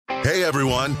Hey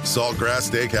everyone, Saltgrass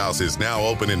Steakhouse is now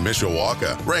open in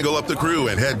Mishawaka. Wrangle up the crew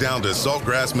and head down to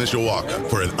Saltgrass Mishawaka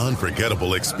for an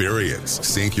unforgettable experience.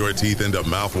 Sink your teeth into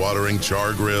mouth-watering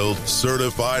char-grilled,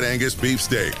 certified Angus beef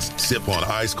steaks. Sip on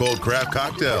ice-cold craft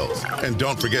cocktails. And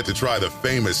don't forget to try the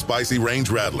famous spicy range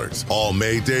rattlers, all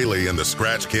made daily in the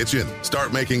Scratch Kitchen.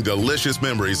 Start making delicious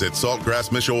memories at Saltgrass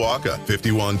Mishawaka,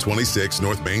 5126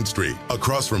 North Main Street,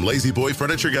 across from Lazy Boy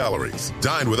Furniture Galleries.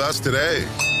 Dine with us today.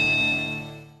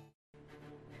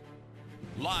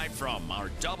 Live from our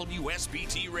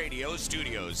WSBT Radio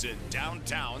studios in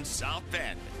downtown South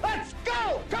Bend. Let's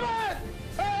go! Come on!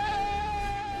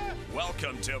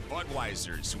 Welcome to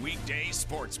Budweiser's Weekday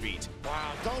Sports Beat.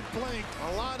 Wow, don't blink.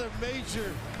 A lot of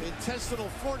major intestinal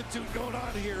fortitude going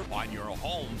on here. On your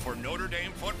home for Notre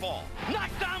Dame football.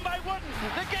 Knocked down by Wooden.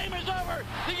 The game is over.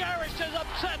 The Irish is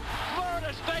upset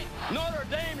Florida State. Notre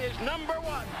Dame is number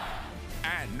one.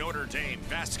 And Notre Dame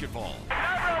basketball. Number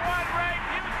one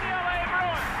ranked UCLA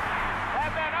Bruins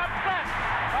have been upset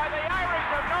by the Irish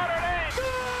of Notre Dame.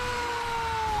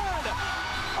 Good!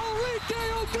 Arike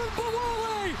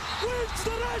Ogunbowale wins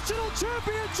the national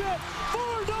championship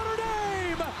for Notre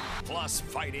Dame. Plus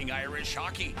Fighting Irish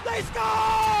hockey. They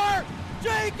score!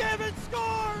 Jake Evans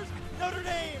scores! Notre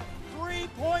Dame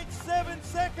 3.7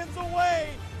 seconds away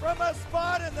from a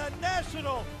spot in the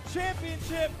national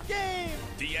championship game.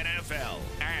 The NFL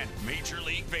and Major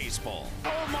League Baseball.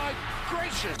 Oh my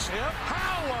gracious,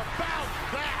 how about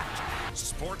that?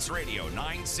 Sports Radio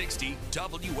 960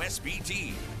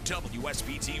 WSBT,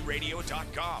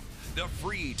 WSBTradio.com, the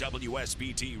free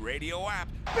WSBT radio app.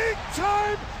 Big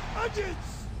time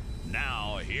onions!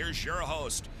 Now, here's your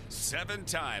host,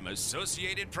 7-time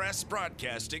Associated Press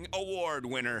Broadcasting Award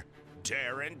winner,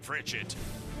 Darren Pritchett.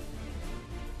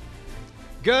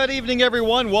 Good evening,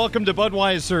 everyone. Welcome to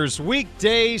Budweiser's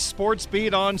Weekday Sports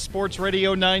Beat on Sports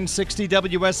Radio 960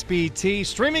 WSBT,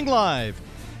 streaming live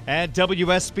at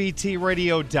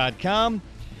WSBTradio.com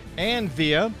and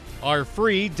via our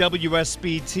free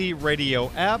WSBT radio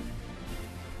app.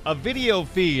 A video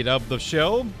feed of the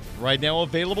show right now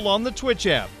available on the Twitch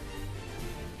app.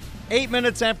 8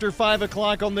 minutes after 5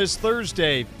 o'clock on this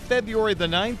Thursday, February the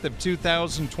 9th of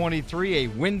 2023, a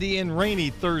windy and rainy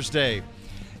Thursday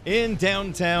in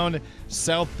downtown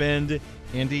South Bend,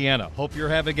 Indiana. Hope you're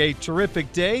having a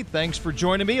terrific day. Thanks for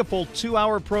joining me. A full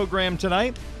 2-hour program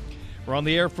tonight. We're on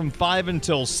the air from 5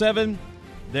 until 7.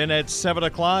 Then at 7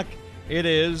 o'clock, it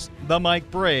is the Mike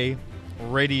Bray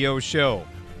Radio Show.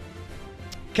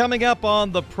 Coming up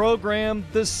on the program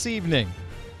this evening,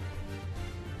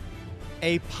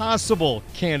 a possible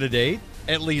candidate,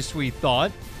 at least we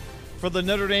thought, for the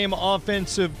Notre Dame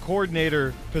offensive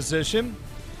coordinator position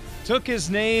took his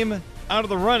name out of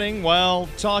the running while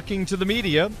talking to the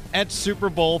media at Super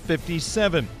Bowl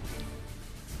 57.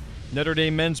 Notre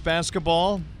Dame men's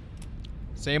basketball,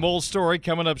 same old story,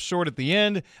 coming up short at the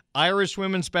end. Irish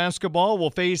women's basketball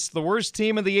will face the worst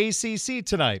team in the ACC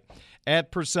tonight at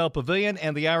Purcell Pavilion,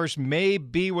 and the Irish may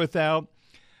be without,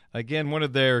 again, one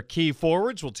of their key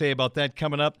forwards. We'll tell you about that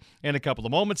coming up in a couple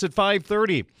of moments at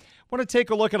 5:30. I want to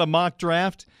take a look at a mock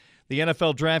draft. The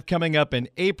NFL draft coming up in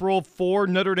April. 4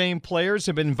 Notre Dame players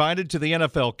have been invited to the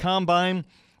NFL Combine.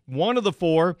 One of the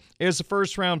 4 is a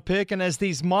first-round pick, and as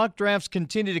these mock drafts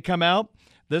continue to come out,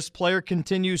 this player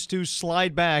continues to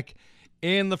slide back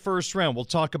in the first round. We'll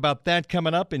talk about that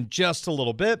coming up in just a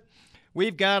little bit.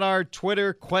 We've got our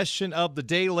Twitter question of the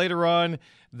day later on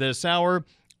this hour.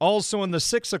 Also in the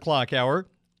 6 o'clock hour,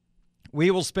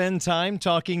 we will spend time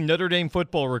talking Notre Dame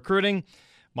football recruiting.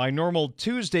 My normal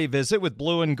Tuesday visit with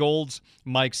Blue and Gold's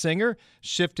Mike Singer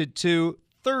shifted to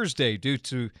Thursday due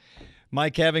to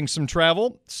Mike having some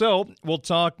travel. So we'll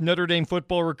talk Notre Dame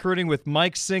football recruiting with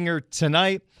Mike Singer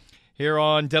tonight here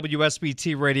on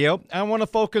WSBT Radio. I want to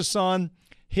focus on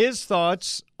his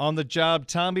thoughts on the job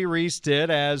Tommy Rees did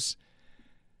as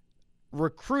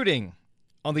recruiting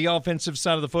on the offensive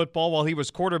side of the football while he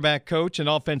was quarterback coach and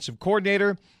offensive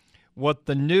coordinator, what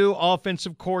the new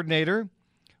offensive coordinator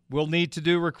will need to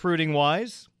do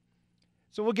recruiting-wise.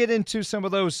 So we'll get into some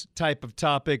of those type of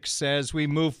topics as we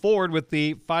move forward with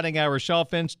the Fighting Irish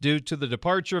offense due to the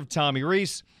departure of Tommy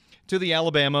Rees to the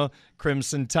Alabama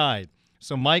Crimson Tide.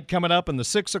 So Mike coming up in the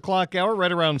 6 o'clock hour,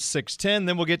 right around 6:10.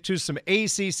 Then we'll get to some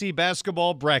ACC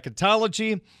basketball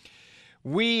bracketology.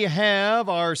 We have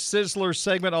our Sizzler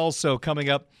segment also coming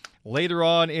up later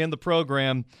on in the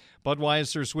program.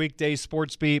 Budweiser's Weekday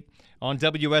Sports Beat on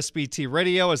WSBT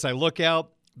Radio. As I look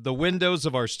out the windows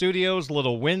of our studios, a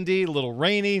little windy, a little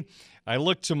rainy. I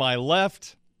look to my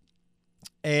left,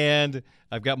 and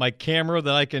I've got my camera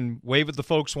that I can wave at the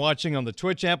folks watching on the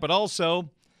Twitch app, but also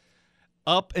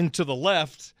up and to the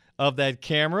left of that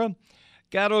camera.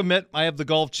 Got to admit, I have the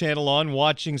Golf Channel on,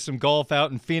 watching some golf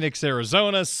out in Phoenix,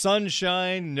 Arizona.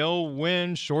 Sunshine, no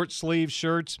wind, short sleeve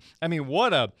shirts. I mean,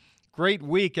 what a great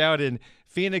week out in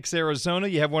Phoenix, Arizona.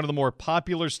 You have one of the more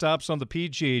popular stops on the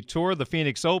PGA Tour, the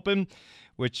Phoenix Open,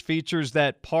 which features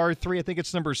that par 3, I think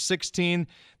it's number 16,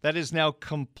 that is now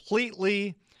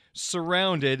completely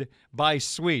surrounded by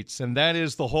suites. And that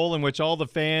is the hole in which all the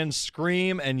fans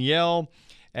scream and yell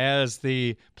as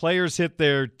the players hit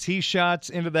their tee shots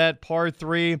into that par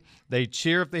 3. They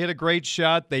cheer if they hit a great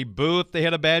shot. They boo if they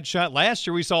hit a bad shot. Last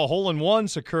year we saw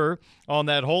hole-in-ones occur on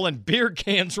that hole, and beer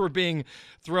cans were being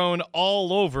thrown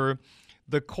all over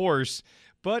the course.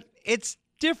 But it's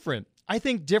different. I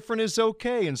think different is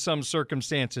okay in some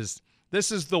circumstances.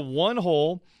 This is the one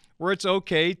hole where it's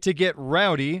okay to get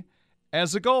rowdy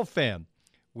as a golf fan.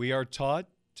 We are taught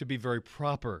to be very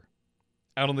proper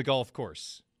out on the golf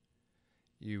course.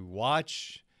 You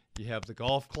watch, you have the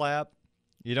golf clap,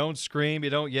 you don't scream,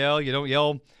 you don't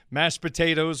yell mashed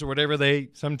potatoes or whatever they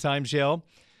sometimes yell.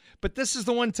 But this is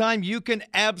the one time you can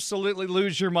absolutely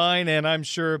lose your mind, and I'm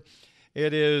sure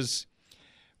it is,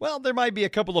 well, there might be a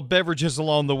couple of beverages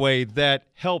along the way that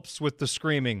helps with the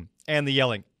screaming and the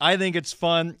yelling. I think it's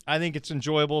fun. I think it's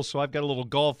enjoyable, so I've got a little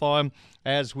golf on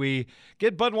as we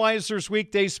get Budweiser's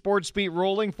Weekday Sports Beat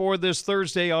rolling for this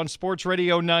Thursday on Sports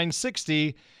Radio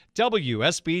 960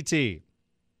 WSBT.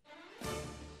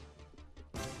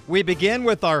 We begin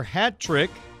with our hat trick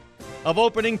of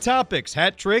opening topics.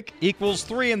 Hat trick equals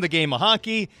 3 in the game of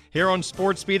hockey. Here on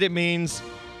Sports Beat, it means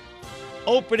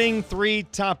opening 3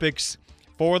 topics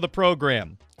for the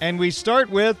program. And we start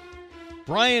with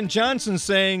Brian Johnson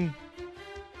saying,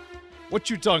 "What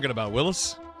you talking about,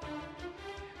 Willis?"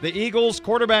 The Eagles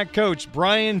quarterback coach,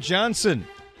 Brian Johnson,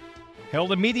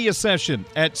 held a media session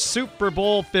at Super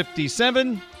Bowl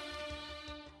 57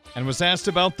 and was asked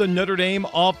about the Notre Dame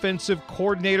offensive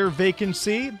coordinator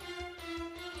vacancy.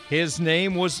 His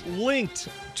name was linked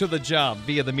to the job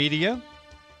via the media.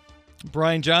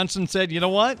 Brian Johnson said, "You know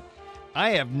what?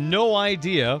 I have no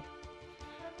idea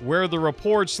where the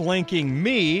reports linking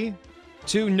me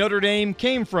to Notre Dame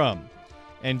came from."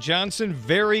 And Johnson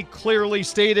very clearly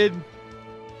stated,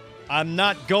 "I'm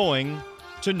not going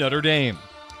to Notre Dame."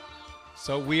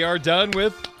 So we are done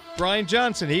with Brian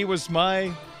Johnson. He was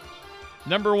my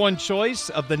number one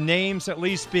choice of the names at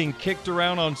least being kicked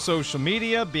around on social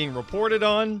media, being reported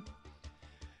on.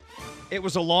 It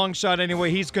was a long shot anyway.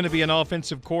 He's going to be an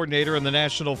offensive coordinator in the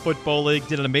National Football League.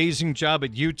 Did an amazing job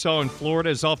at Utah and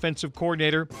Florida as offensive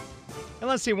coordinator.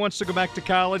 Unless he wants to go back to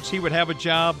college, he would have a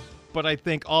job. But I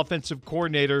think offensive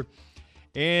coordinator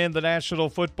in the National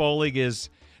Football League is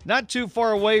not too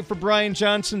far away for Brian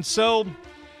Johnson. So,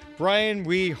 Brian,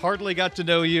 we hardly got to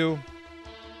know you.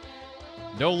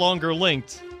 No longer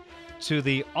linked to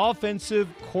the offensive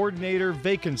coordinator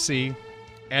vacancy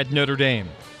at Notre Dame.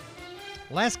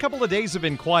 Last couple of days have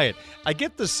been quiet. I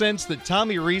get the sense that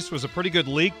Tommy Rees was a pretty good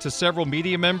leak to several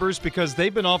media members because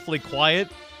they've been awfully quiet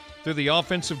through the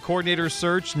offensive coordinator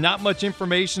search. Not much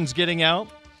information's getting out.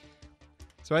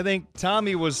 So I think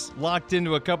Tommy was locked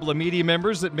into a couple of media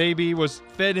members that maybe was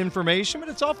fed information, but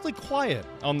it's awfully quiet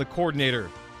on the coordinator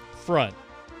front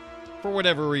for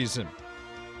whatever reason.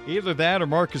 Either that or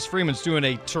Marcus Freeman's doing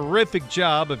a terrific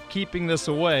job of keeping this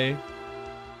away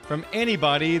from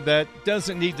anybody that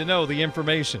doesn't need to know the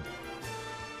information.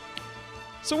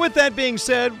 So with that being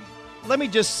said, let me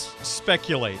just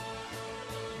speculate.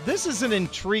 This is an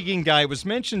intriguing guy. It was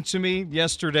mentioned to me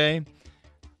yesterday.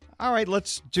 All right,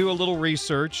 let's do a little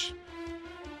research.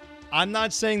 I'm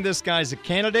not saying this guy's a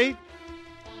candidate.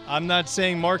 I'm not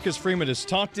saying Marcus Freeman has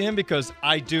talked to him because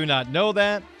I do not know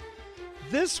that.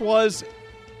 This was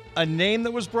a name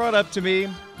that was brought up to me,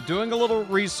 doing a little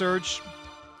research.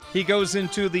 He goes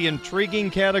into the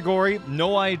intriguing category.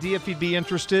 No idea if he'd be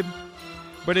interested.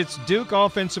 But it's Duke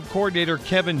offensive coordinator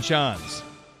Kevin Johns.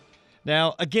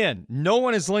 Now, again, no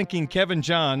one is linking Kevin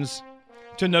Johns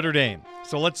to Notre Dame.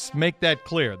 So let's make that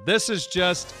clear. This is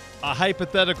just a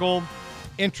hypothetical,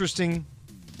 interesting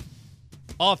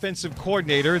offensive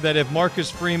coordinator that if Marcus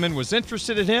Freeman was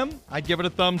interested in him, I'd give it a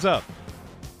thumbs up.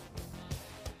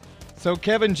 So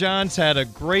Kevin Johns had a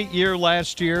great year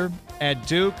last year at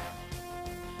Duke.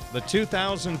 The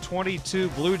 2022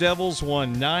 Blue Devils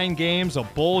won 9 games, a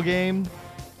bowl game.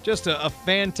 Just a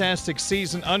fantastic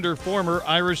season under former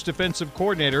Irish defensive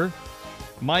coordinator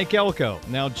Mike Elko.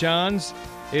 Now Johns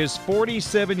is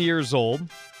 47 years old.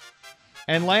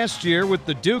 And last year with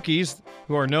the Dukies,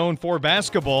 who are known for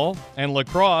basketball and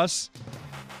lacrosse,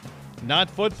 not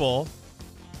football,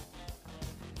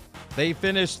 they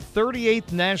finished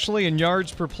 38th nationally in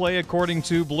yards per play according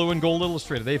to Blue and Gold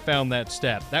Illustrated. They found that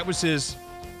stat. That was his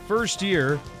first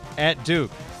year at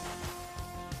Duke.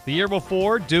 The year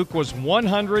before, Duke was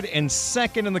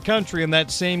 102nd in the country in that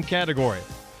same category.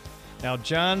 Now,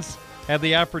 Johns had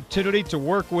the opportunity to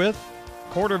work with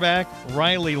quarterback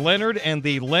Riley Leonard, and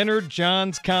the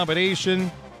Leonard-Johns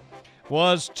combination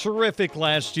was terrific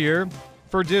last year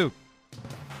for Duke.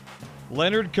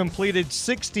 Leonard completed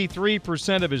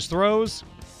 63% of his throws.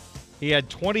 He had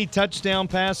 20 touchdown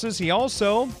passes. He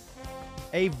also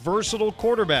a versatile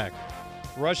quarterback,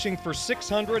 rushing for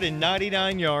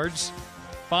 699 yards,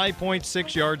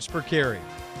 5.6 yards per carry.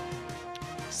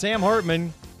 Sam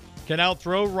Hartman can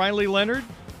outthrow Riley Leonard,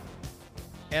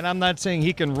 and I'm not saying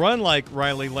he can run like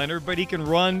Riley Leonard, but he can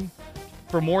run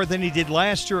for more than he did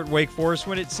last year at Wake Forest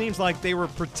when it seems like they were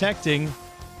protecting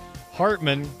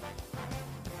Hartman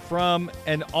from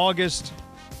an August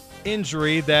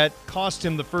injury that cost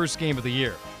him the first game of the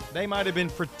year. They might have been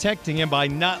protecting him by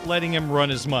not letting him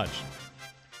run as much.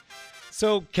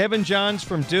 So Kevin Johns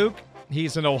from Duke,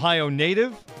 he's an Ohio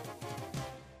native.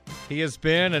 He has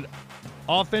been an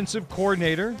offensive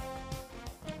coordinator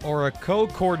or a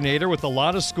co-coordinator with a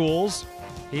lot of schools.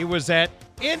 He was at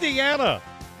Indiana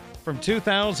from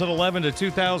 2011 to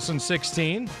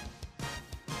 2016.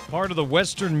 Part of the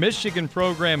Western Michigan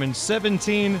program in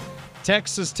 17,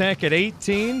 Texas Tech at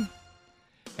 18,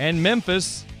 and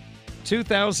Memphis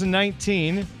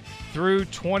 2019 through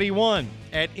 21.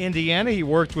 At Indiana, he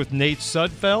worked with Nate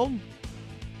Sudfeld.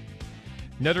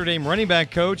 Notre Dame running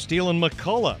back coach Dylan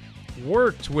McCullough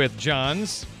worked with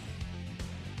Johns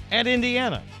at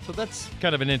Indiana. So that's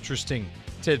kind of an interesting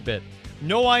tidbit.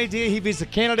 No idea if he's a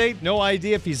candidate, no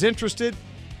idea if he's interested.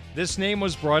 This name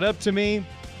was brought up to me,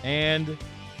 and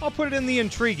I'll put it in the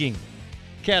intriguing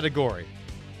category.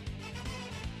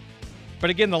 But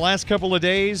again, the last couple of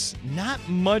days, not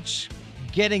much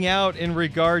getting out in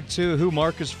regard to who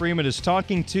Marcus Freeman is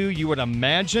talking to. You would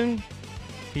imagine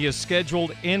he has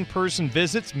scheduled in-person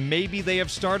visits. Maybe they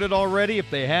have started already. If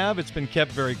they have, it's been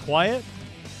kept very quiet.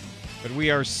 But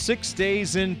we are 6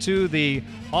 days into the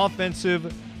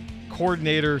offensive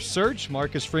coordinator search.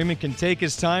 Marcus Freeman can take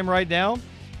his time right now.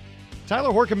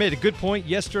 Tyler Horka made a good point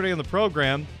yesterday on the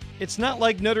program. It's not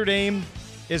like Notre Dame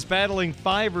is battling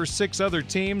 5 or 6 other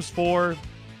teams for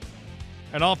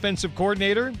an offensive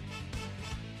coordinator.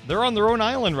 They're on their own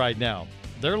island right now.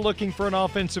 They're looking for an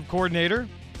offensive coordinator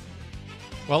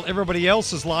while everybody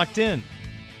else is locked in.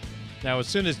 Now, as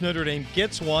soon as Notre Dame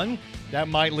gets one, that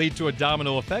might lead to a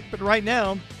domino effect. But right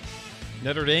now,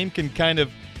 Notre Dame can kind of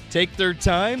take their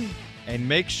time and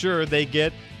make sure they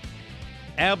get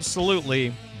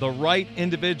absolutely the right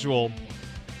individual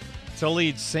to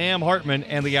lead Sam Hartman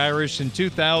and the Irish in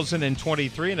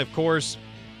 2023, and of course,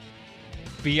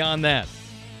 beyond that.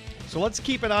 So let's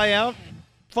keep an eye out.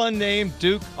 Fun name,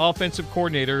 Duke offensive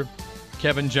coordinator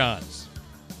Kevin Johns.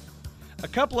 A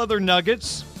couple other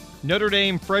nuggets. Notre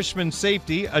Dame freshman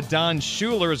safety Adon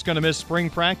Schuler is going to miss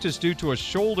spring practice due to a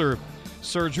shoulder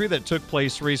surgery that took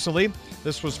place recently.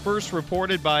 This was first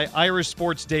reported by Irish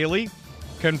Sports Daily,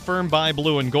 confirmed by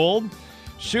Blue and Gold.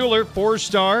 Schuler,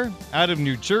 4-star, out of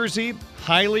New Jersey,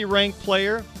 highly ranked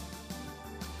player.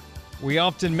 We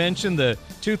often mention the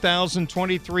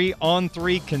 2023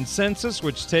 On3 consensus,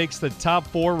 which takes the top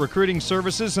 4 recruiting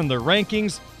services and their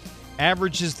rankings,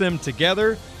 averages them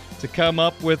together to come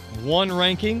up with one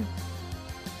ranking.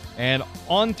 And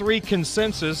On3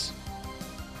 consensus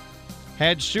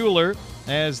had Schuler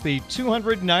as the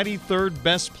 293rd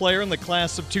best player in the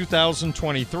class of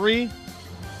 2023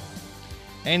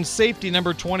 and safety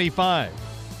number 25.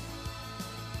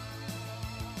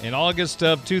 In August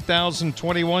of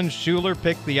 2021, Schuler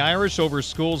picked the Irish over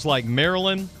schools like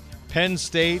Maryland, Penn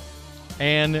State,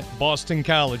 and Boston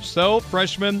College. So,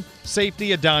 freshman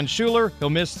safety Adon Schuler, he'll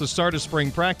miss the start of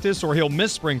spring practice, or he'll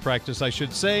miss spring practice, I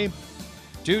should say,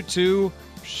 due to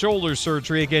shoulder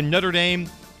surgery. Again, Notre Dame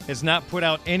has not put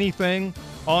out anything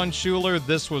on Schuler.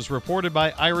 This was reported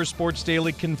by Irish Sports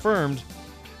Daily, confirmed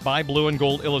by Blue and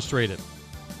Gold Illustrated.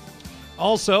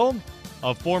 Also,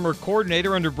 a former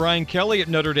coordinator under Brian Kelly at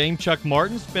Notre Dame, Chuck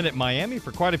Martin's been at Miami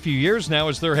for quite a few years now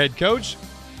as their head coach.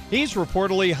 He's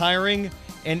reportedly hiring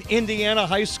an Indiana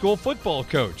high school football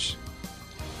coach.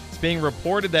 It's being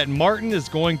reported that Martin is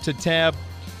going to tab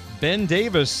Ben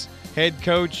Davis head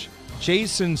coach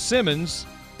Jason Simmons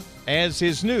as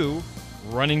his new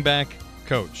running back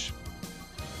coach.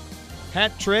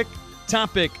 Hat trick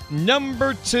topic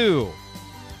number 2.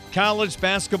 College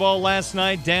basketball last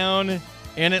night down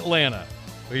in Atlanta.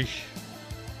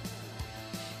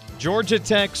 Georgia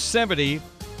Tech 70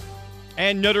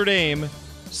 and Notre Dame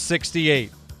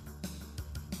 68.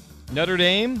 Notre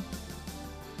Dame,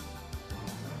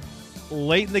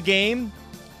 late in the game,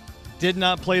 did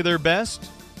not play their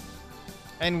best.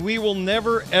 And we will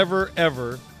never, ever,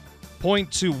 ever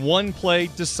point to one play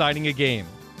deciding a game,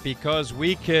 because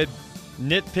we could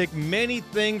nitpick many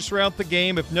things throughout the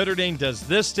game. If Notre Dame does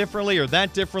this differently or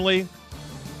that differently,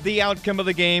 the outcome of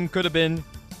the game could have been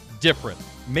different,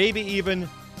 maybe even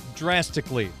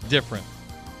drastically different.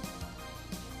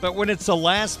 But when it's the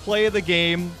last play of the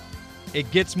game,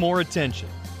 it gets more attention,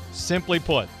 simply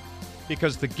put,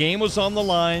 because the game was on the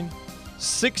line.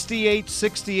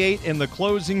 68-68 in the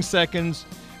closing seconds.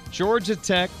 Georgia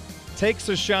Tech takes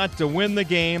a shot to win the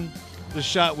game. The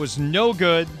shot was no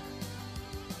good,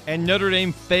 and Notre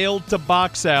Dame failed to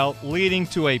box out, leading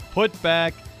to a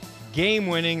putback,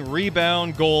 game-winning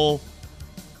rebound goal.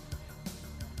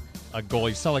 A goal.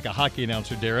 You sound like a hockey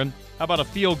announcer, Darren. How about a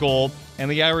field goal?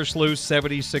 And the Irish lose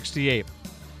 70-68.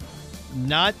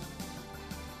 Not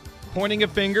pointing a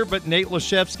finger, but Nate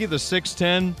Laszewski, the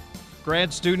 6'10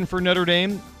 grad student for Notre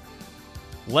Dame,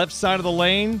 left side of the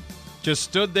lane, just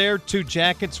stood there. Two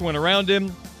Jackets went around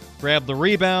him, grabbed the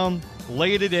rebound,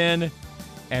 laid it in,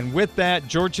 and with that,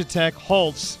 Georgia Tech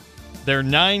halts their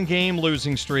 9-game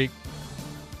losing streak.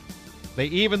 They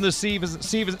even the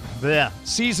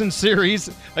season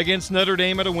series against Notre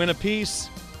Dame at a win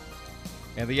apiece.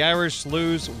 And the Irish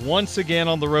lose once again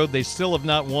on the road. They still have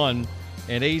not won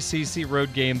an ACC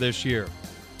road game this year.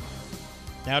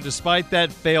 Now, despite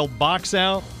that failed box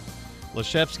out,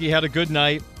 Laszewski had a good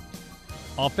night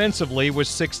offensively with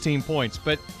 16 points.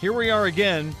 But here we are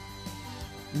again.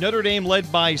 Notre Dame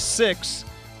led by 6,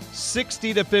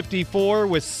 60-54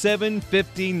 with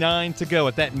 7:59 to go.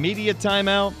 At that media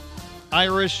timeout,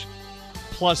 Irish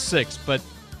 +6. But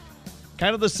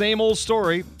kind of the same old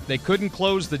story. They couldn't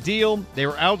close the deal. They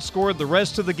were outscored the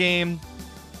rest of the game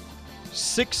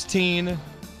 16-8.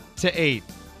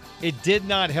 It did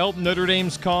not help Notre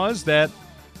Dame's cause that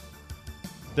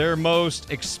their most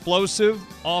explosive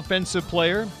offensive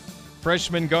player,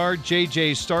 freshman guard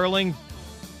J.J. Starling,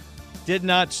 did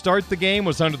not start the game,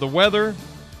 was under the weather,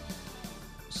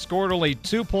 scored only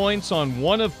 2 points on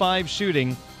 1 of 5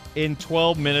 shooting in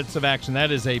 12 minutes of action. That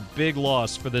is a big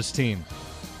loss for this team.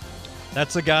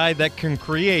 That's a guy that can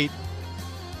create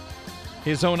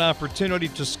his own opportunity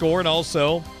to score and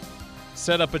also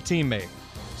set up a teammate.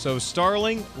 So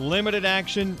Starling, limited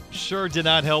action, sure did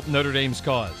not help Notre Dame's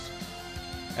cause.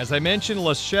 As I mentioned,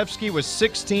 Laszewski was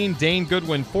 16, Dane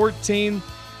Goodwin 14.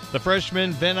 The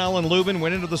freshman Ben Allen Lubin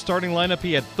went into the starting lineup.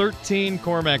 He had 13,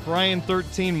 Cormac Ryan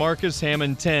 13, Marcus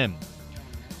Hammond 10.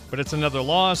 But it's another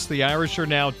loss. The Irish are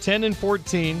now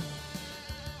 10-14,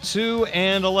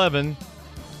 2-11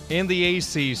 in the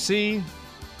ACC.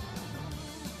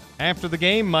 After the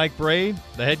game, Mike Brey,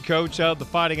 the head coach of the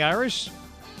Fighting Irish,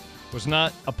 was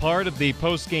not a part of the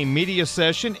post-game media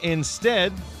session.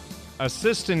 Instead,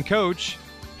 assistant coach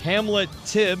Hamlet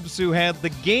Tibbs, who had the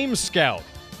game scout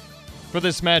for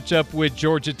this matchup with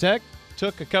Georgia Tech,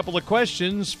 took a couple of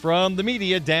questions from the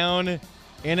media down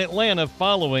in Atlanta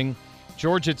following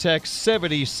Georgia Tech's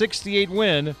 70-68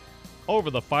 win over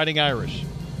the Fighting Irish.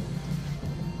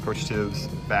 Coach Tibbs,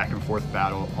 back and forth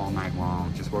battle all night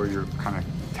long. Just what were your kind of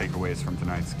takeaways from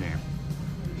tonight's game?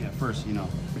 Yeah, first, we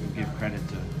give credit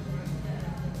to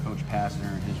Coach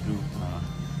Passner and his group.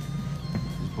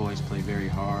 His boys played very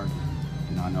hard.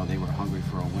 I know they were hungry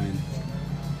for a win.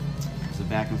 It was a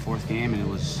back and forth game, and it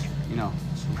was,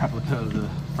 it's a replica of the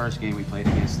first game we played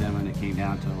against them, and it came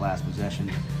down to the last possession.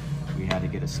 We had to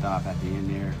get a stop at the end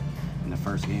there. In the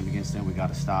first game against them, we got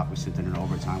a stop. We sent it in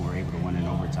overtime. We were able to win in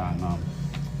overtime.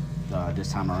 This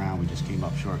time around, we just came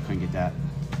up short, couldn't get that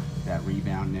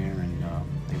rebound there, and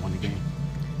they won the game.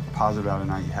 Positive out of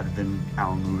the night, you had Ben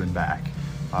Allen Lubin back.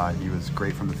 He was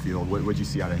great from the field. What did you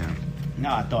see out of him?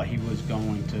 No, I thought he was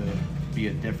going to be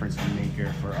a difference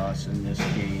maker for us in this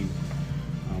game.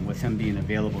 With him being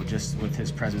available, just with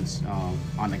his presence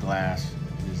on the glass,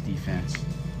 his defense,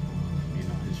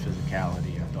 his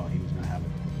physicality, I thought he was going to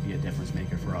be a difference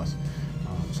maker for us.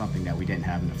 Something that we didn't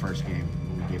have in the first game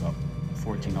when we gave up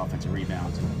 14 offensive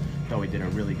rebounds. And I thought we did a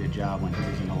really good job when he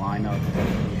was in the lineup.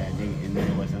 We had Nate in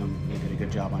there with him. He did a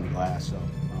good job on the glass, so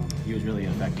he was really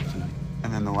effective tonight.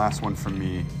 And then the last one from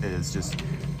me is just,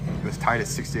 it was tied at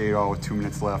 68-all with 2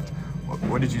 minutes left.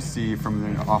 What did you see from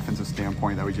an offensive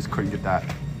standpoint that we just couldn't get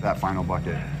that final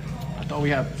bucket? I thought we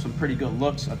had some pretty good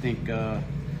looks. I think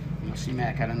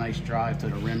C-Mac had a nice drive to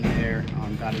the rim there,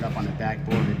 got it up on the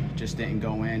backboard. It just didn't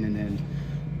go in, and then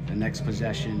the next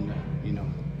possession,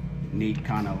 Nate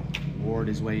kind of ward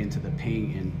his way into the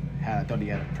paint, and I thought he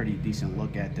had a pretty decent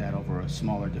look at that over a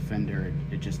smaller defender.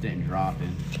 It just didn't drop,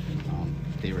 and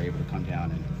they were able to come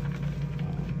down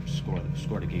and score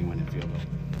the game-winning field goal.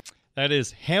 That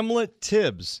is Hamlet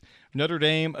Tibbs Notre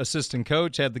Dame assistant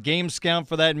coach, had the game scout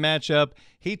for that matchup.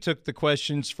 He took the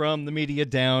questions from the media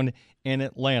down in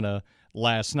Atlanta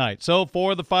last night. So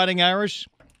for the Fighting Irish,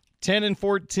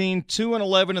 10-14,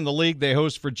 2-11 in the league. They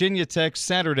host Virginia Tech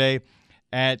Saturday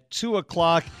at 2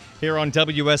 o'clock here on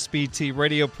WSBT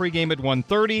Radio. Pregame at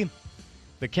 1:30.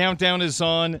 The countdown is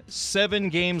on. 7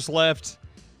 games left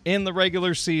in the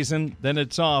regular season. Then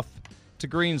it's off to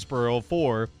Greensboro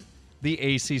for the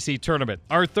ACC tournament.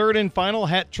 Our third and final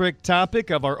hat trick topic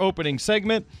of our opening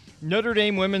segment, Notre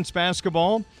Dame women's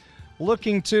basketball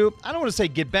looking to, I don't want to say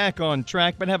get back on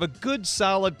track, but have a good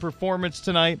solid performance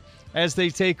tonight as they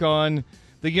take on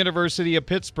the University of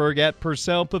Pittsburgh at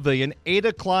Purcell Pavilion. 8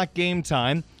 o'clock game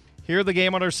time. Hear the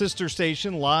game on our sister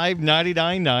station, Live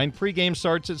 99.9. Pregame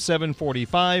starts at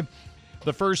 7:45.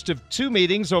 The first of 2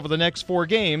 meetings over the next 4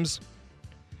 games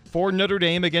for Notre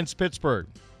Dame against Pittsburgh.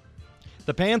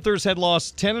 The Panthers had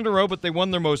lost 10 in a row, but they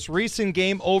won their most recent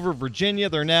game over Virginia.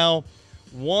 They're now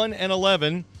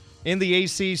 1-11 in the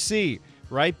ACC.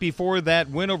 Right before that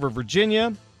win over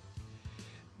Virginia,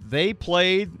 they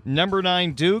played number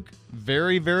 9 Duke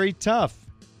very, very tough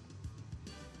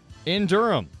in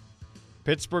Durham.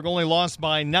 Pittsburgh only lost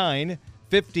by 9,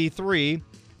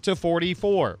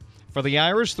 53-44. For the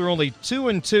Irish, they're only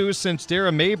 2-2 since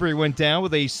Dara Mabry went down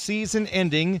with a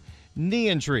season-ending knee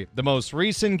injury. The most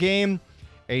recent game,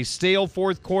 a stale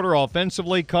fourth quarter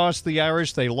offensively, cost the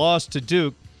Irish. They lost to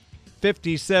Duke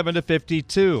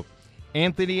 57-52.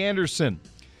 Anthony Anderson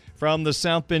from the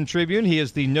South Bend Tribune. He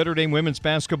is the Notre Dame women's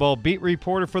basketball beat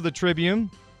reporter for the Tribune.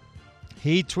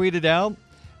 He tweeted out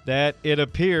that it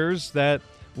appears that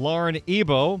Lauren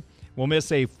Ebo will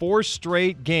miss a 4th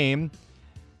straight game.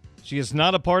 She is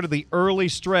not a part of the early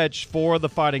stretch for the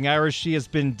Fighting Irish. She has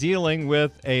been dealing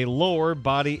with a lower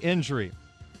body injury.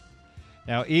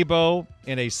 Now, Ebo,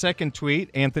 in a second tweet,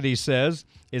 Anthony says,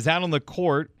 is out on the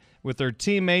court with her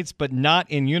teammates, but not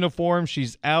in uniform.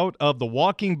 She's out of the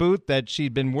walking boot that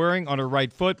she'd been wearing on her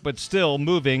right foot, but still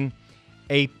moving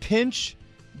a pinch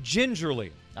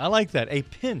gingerly. I like that, a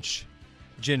pinch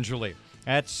gingerly.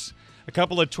 That's a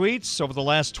couple of tweets over the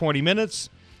last 20 minutes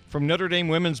from Notre Dame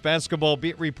women's basketball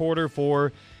beat reporter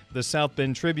for the South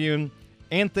Bend Tribune,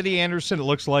 Anthony Anderson. It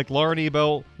looks like Lauren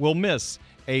Ebo will miss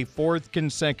a 4th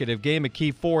consecutive game, a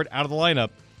key forward out of the lineup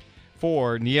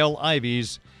for Niele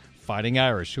Ivey's Fighting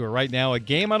Irish, who are right now a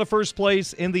game out of first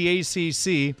place in the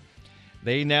ACC.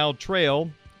 They now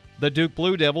trail the Duke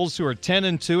Blue Devils, who are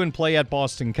 10-2 and play at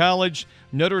Boston College.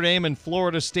 Notre Dame and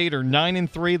Florida State are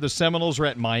 9-3. The Seminoles are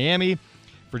at Miami.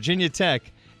 Virginia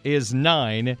Tech is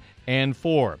 9-4.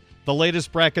 The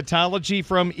latest bracketology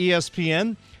from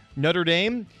ESPN, Notre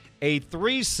Dame, a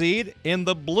 3 seed in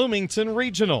the Bloomington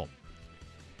Regional.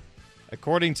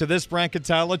 According to this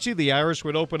bracketology, the Irish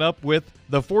would open up with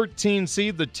the 14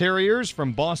 seed, the Terriers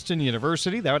from Boston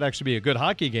University. That would actually be a good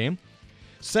hockey game.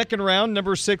 Second round,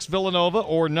 number 6, Villanova,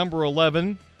 or number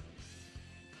 11.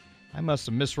 I must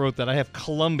have miswrote that. I have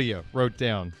Columbia wrote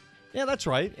down. Yeah, that's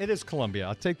right. It is Columbia.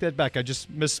 I'll take that back. I just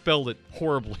misspelled it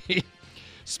horribly.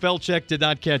 Spell check did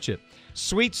not catch it.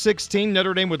 Sweet 16,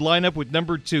 Notre Dame would line up with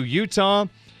number 2, Utah.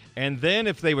 And then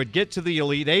if they would get to the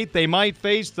Elite 8, they might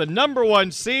face the number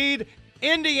 1 seed,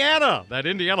 Indiana, that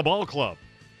Indiana ball club.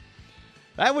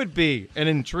 That would be an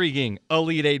intriguing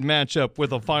Elite 8 matchup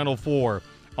with a Final Four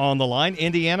on the line.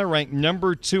 Indiana ranked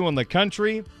number 2 in the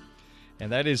country,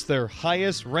 and that is their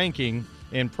highest ranking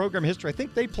in program history. I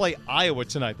think they play Iowa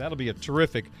tonight. That'll be a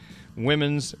terrific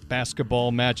women's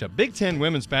basketball matchup. Big Ten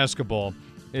women's basketball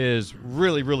is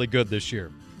really, really good this year.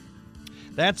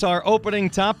 That's our opening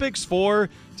topics for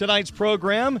tonight's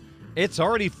program. It's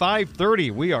already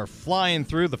 5:30. We are flying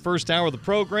through the first hour of the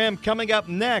program. Coming up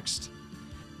next,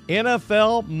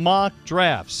 NFL mock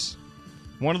drafts.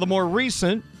 One of the more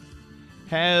recent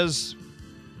has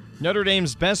Notre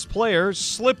Dame's best player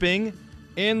slipping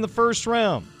in the first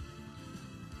round.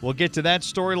 We'll get to that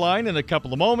storyline in a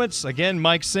couple of moments. Again,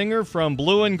 Mike Singer from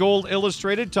Blue and Gold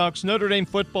Illustrated talks Notre Dame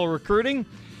football recruiting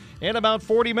in about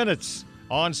 40 minutes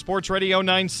on Sports Radio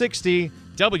 960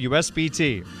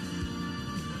 WSBT.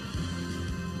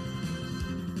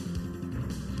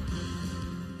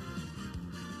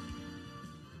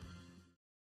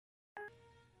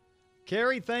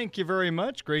 Carrie, thank you very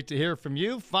much. Great to hear from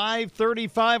you.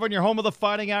 5:35 on your home of the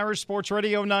Fighting Irish, Sports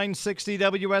Radio 960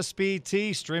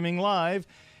 WSBT, streaming live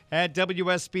at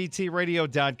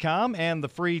WSBTradio.com and the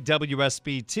free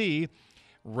WSBT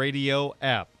radio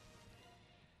app.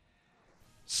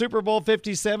 Super Bowl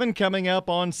 57 coming up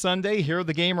on Sunday. Hear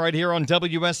the game right here on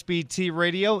WSBT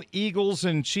Radio. Eagles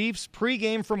and Chiefs.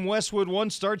 Pregame from Westwood One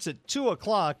starts at 2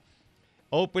 o'clock.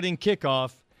 Opening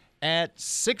kickoff at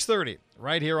 6:30.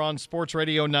 right here on Sports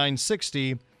Radio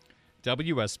 960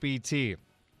 WSBT.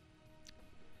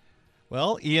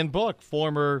 Well, Ian Book,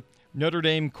 former Notre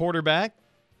Dame quarterback,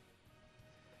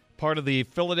 part of the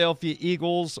Philadelphia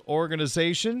Eagles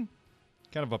organization,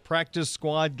 kind of a practice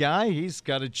squad guy. He's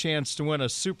got a chance to win a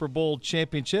Super Bowl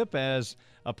championship as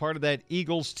a part of that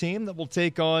Eagles team that will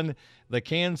take on the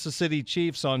Kansas City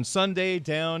Chiefs on Sunday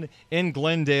down in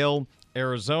Glendale,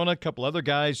 Arizona. A couple other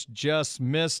guys just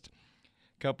missed.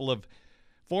 A couple of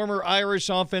former Irish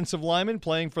offensive linemen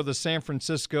playing for the San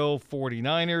Francisco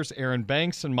 49ers, Aaron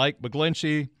Banks and Mike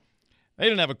McGlinchey. They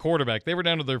didn't have a quarterback. They were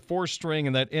down to their fourth string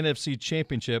in that NFC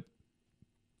championship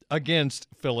against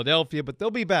Philadelphia, but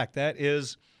they'll be back. That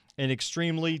is an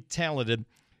extremely talented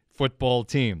football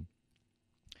team.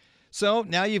 So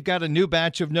now you've got a new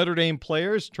batch of Notre Dame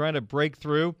players trying to break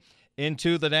through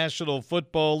into the National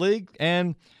Football League,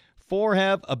 and four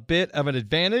have a bit of an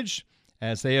advantage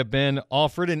as they have been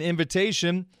offered an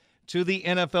invitation to the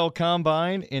NFL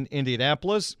Combine in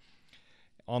Indianapolis.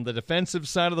 On the defensive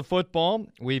side of the football,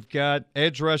 we've got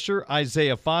edge rusher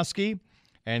Isaiah Foskey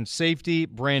and safety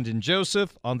Brandon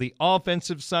Joseph. On the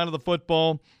offensive side of the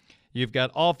football, you've got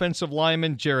offensive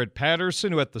lineman Jared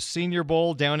Patterson, who at the Senior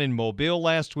Bowl down in Mobile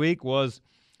last week was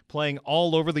playing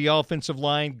all over the offensive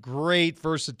line. Great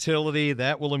versatility.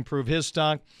 That will improve his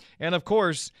stock. And, of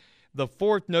course, the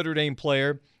fourth Notre Dame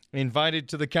player invited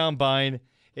to the Combine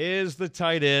is the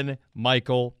tight end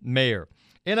Michael Mayer.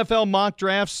 NFL mock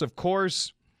drafts, of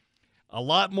course, a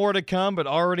lot more to come, but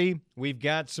already we've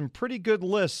got some pretty good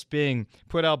lists being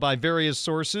put out by various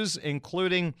sources,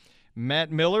 including Matt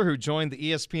Miller, who joined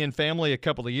the ESPN family a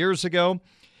couple of years ago.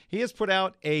 He has put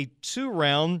out a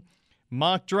 2-round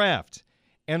mock draft,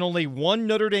 and only one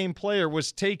Notre Dame player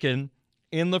was taken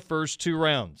in the first 2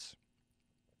 rounds.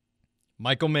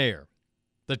 Michael Mayer,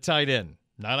 the tight end.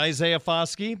 Not Isaiah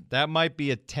Foskey. That might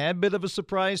be a tad bit of a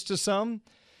surprise to some.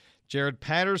 Jared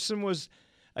Patterson was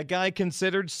a guy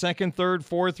considered second, third,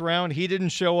 fourth round. He didn't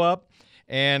show up,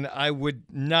 and I would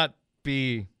not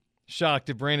be shocked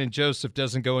if Brandon Joseph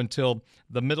doesn't go until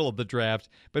the middle of the draft.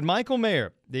 But Michael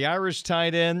Mayer, the Irish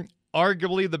tight end,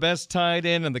 arguably the best tight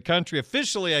end in the country.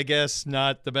 Officially, I guess,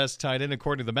 not the best tight end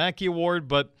according to the Mackey Award,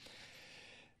 but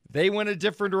they went a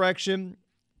different direction.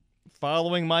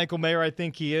 Following Michael Mayer, I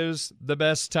think he is the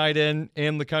best tight end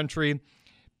in the country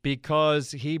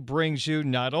because he brings you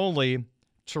not only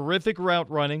terrific route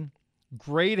running,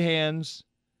 great hands,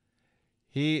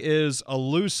 he is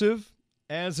elusive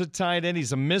as a tight end.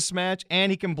 He's a mismatch,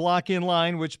 and he can block in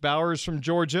line, which Bowers from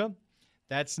Georgia,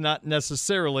 that's not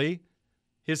necessarily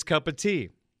his cup of tea.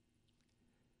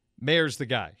 Mayer's the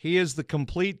guy. He is the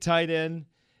complete tight end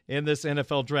in this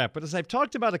NFL draft. But as I've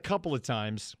talked about a couple of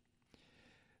times,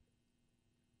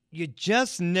 you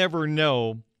just never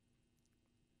know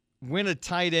when a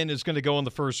tight end is going to go in the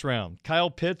first round. Kyle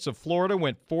Pitts of Florida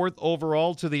went 4th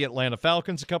overall to the Atlanta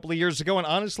Falcons a couple of years ago, and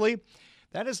honestly,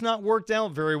 that has not worked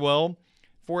out very well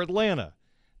for Atlanta.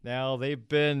 Now, they've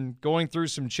been going through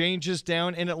some changes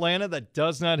down in Atlanta that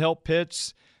does not help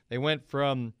Pitts. They went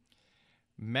from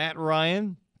Matt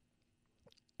Ryan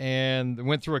and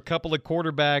went through a couple of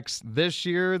quarterbacks this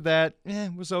year that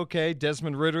was okay.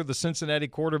 Desmond Ridder, the Cincinnati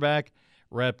quarterback,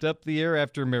 wrapped up the year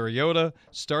after Mariota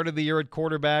started the year at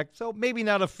quarterback. So maybe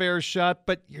not a fair shot,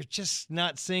 but you're just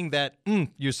not seeing that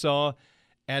you saw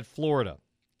at Florida.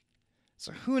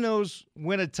 So who knows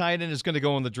when a tight end is going to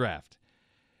go in the draft?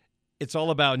 It's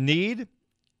all about need.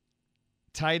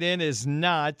 Tight end is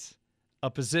not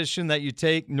a position that you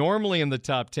take normally in the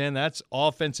top 10. That's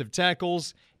offensive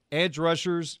tackles, edge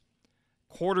rushers,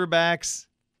 quarterbacks,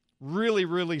 really,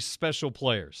 really special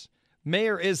players.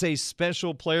 Mayer is a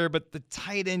special player, but the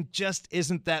tight end just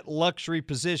isn't that luxury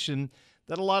position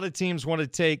that a lot of teams want to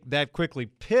take that quickly.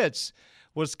 Pitts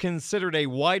was considered a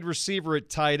wide receiver at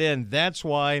tight end. That's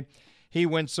why he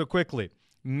went so quickly.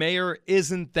 Mayer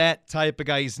isn't that type of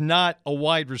guy. He's not a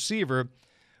wide receiver,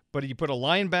 but you put a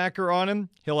linebacker on him,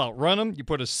 he'll outrun him. You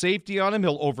put a safety on him,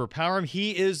 he'll overpower him.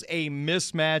 He is a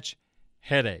mismatch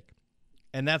headache,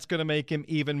 and that's going to make him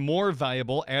even more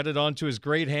valuable, added on to his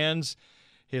great hands,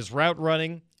 his route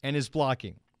running, and his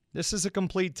blocking. This is a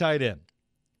complete tight end.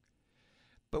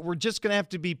 But we're just going to have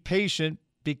to be patient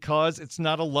because it's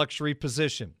not a luxury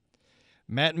position.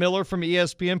 Matt Miller from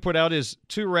ESPN put out his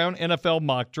 2-round NFL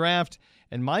mock draft,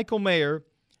 and Michael Mayer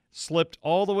slipped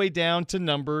all the way down to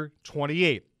number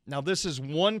 28. Now, this is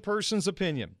one person's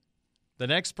opinion. The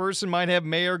next person might have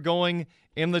Mayer going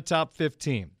in the top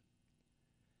 15.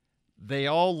 They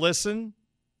all listen.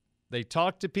 They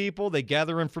talk to people. They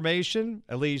gather information,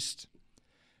 at least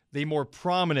the more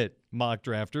prominent mock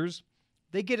drafters.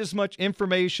 They get as much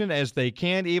information as they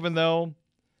can, even though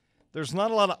There's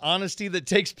not a lot of honesty that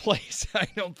takes place, I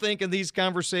don't think, in these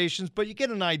conversations, but you get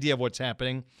an idea of what's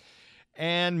happening.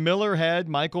 And Miller had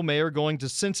Michael Mayer going to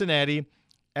Cincinnati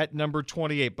at number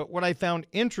 28. But what I found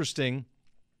interesting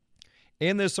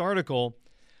in this article,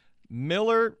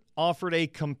 Miller offered a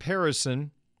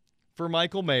comparison for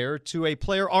Michael Mayer to a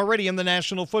player already in the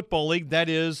National Football League that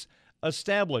is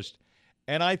established.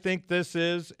 And I think this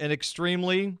is an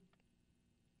extremely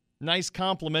nice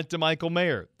compliment to Michael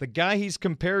Mayer. The guy he's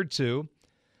compared to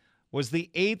was the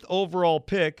 8th overall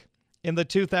pick in the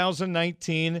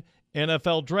 2019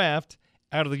 NFL Draft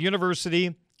out of the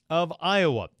University of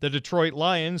Iowa. The Detroit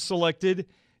Lions selected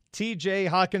T.J.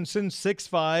 Hockenson,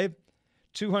 6'5",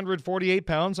 248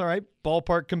 pounds. All right,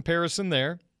 ballpark comparison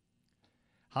there.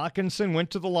 Hockenson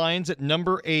went to the Lions at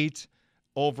number 8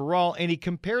 overall, and he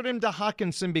compared him to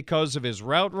Hockenson because of his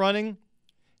route running,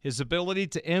 his ability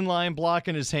to inline block,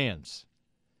 in his hands.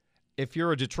 If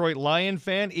you're a Detroit Lion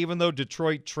fan, even though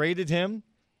Detroit traded him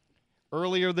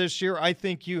earlier this year, I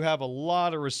think you have a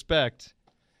lot of respect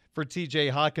for T.J.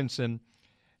 Hockenson.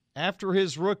 After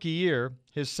his rookie year,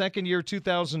 his second year,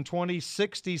 2020,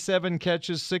 67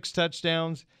 catches, 6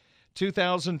 touchdowns.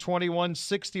 2021,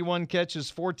 61 catches,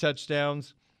 4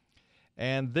 touchdowns.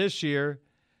 And this year,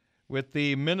 with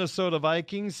the Minnesota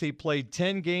Vikings, he played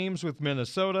 10 games with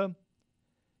Minnesota.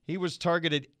 He was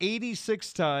targeted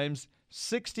 86 times,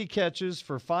 60 catches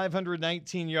for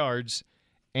 519 yards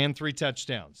and 3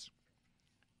 touchdowns.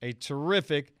 A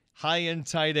terrific high-end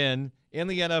tight end in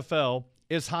the NFL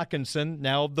is Hockenson,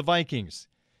 now of the Vikings.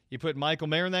 You put Michael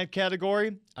Mayer in that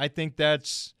category, I think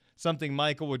that's something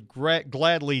Michael would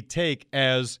gladly take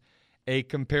as a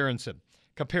comparison.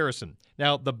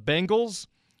 Now, the Bengals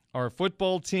are a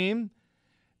football team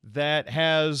that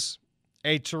has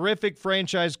a terrific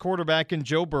franchise quarterback in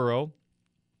Joe Burrow.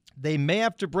 They may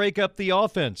have to break up the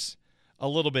offense a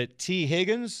little bit. T.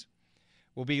 Higgins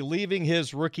will be leaving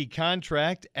his rookie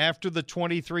contract after the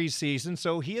 23 season,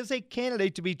 so he is a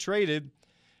candidate to be traded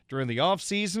during the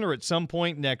offseason or at some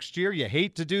point next year. You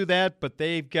hate to do that, but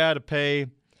they've got to pay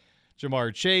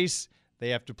Jamar Chase. They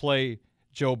have to play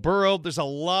Joe Burrow. There's a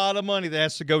lot of money that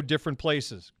has to go different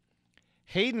places.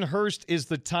 Hayden Hurst is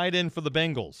the tight end for the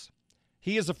Bengals.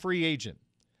 He is a free agent.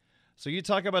 So you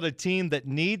talk about a team that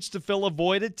needs to fill a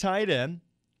void at tight end,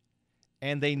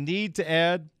 and they need to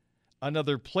add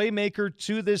another playmaker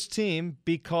to this team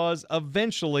because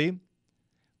eventually,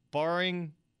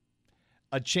 barring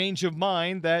a change of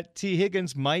mind, that T.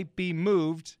 Higgins might be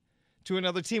moved to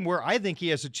another team where I think he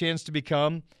has a chance to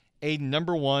become a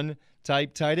number 1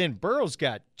 type tight end. Burrow's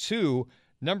got 2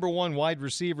 number 1 wide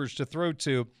receivers to throw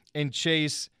to in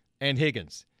Chase and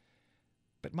Higgins.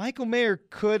 But Michael Mayer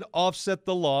could offset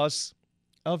the loss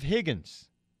of Higgins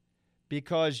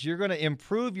because you're going to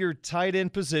improve your tight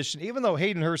end position. Even though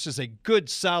Hayden Hurst is a good,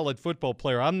 solid football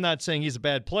player, I'm not saying he's a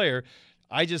bad player.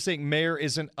 I just think Mayer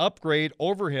is an upgrade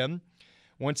over him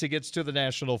once he gets to the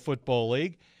National Football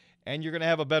League. And you're going to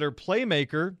have a better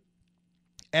playmaker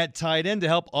at tight end to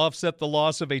help offset the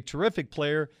loss of a terrific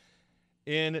player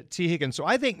in T. Higgins. So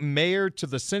I think Mayer to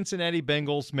the Cincinnati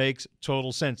Bengals makes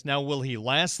total sense. Now, will he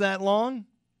last that long?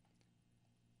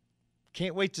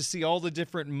 Can't wait to see all the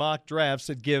different mock drafts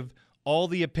that give all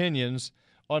the opinions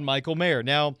on Michael Mayer.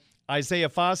 Now, Isaiah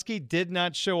Foskey did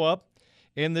not show up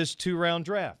in this 2-round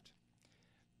draft.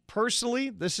 Personally,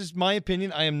 this is my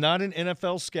opinion. I am not an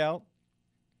NFL scout.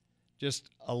 Just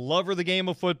a lover of the game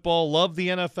of football, love the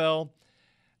NFL.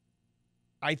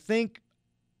 I think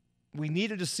we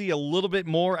needed to see a little bit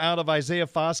more out of Isaiah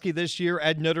Foskey this year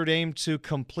at Notre Dame to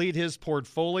complete his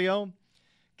portfolio.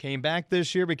 Came back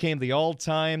this year, became the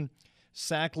all-time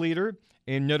sack leader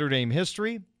in Notre Dame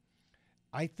history.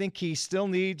 I think he still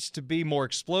needs to be more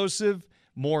explosive,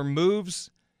 more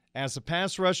moves as a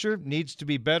pass rusher, needs to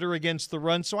be better against the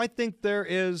run. So I think there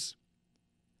is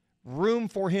room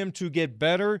for him to get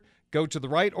better, go to the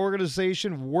right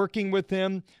organization, working with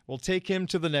him will take him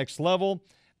to the next level.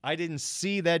 I didn't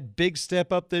see that big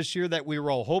step up this year that we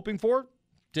were all hoping for.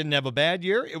 Didn't have a bad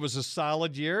year. It was a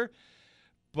solid year.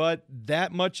 But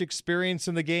that much experience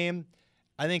in the game,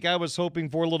 I think I was hoping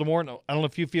for a little more. I don't know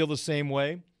if you feel the same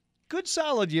way. Good,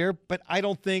 solid year, but I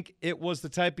don't think it was the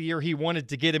type of year he wanted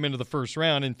to get him into the first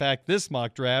round. In fact, this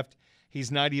mock draft,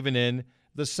 he's not even in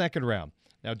the second round.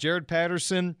 Now, Jared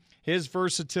Patterson, his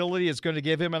versatility is going to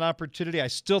give him an opportunity, I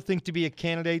still think, to be a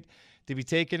candidate to be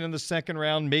taken in the second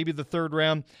round, maybe the third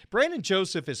round. Brandon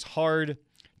Joseph is hard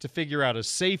to figure out. A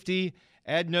safety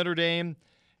at Notre Dame,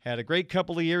 had a great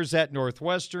couple of years at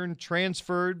Northwestern,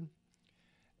 transferred.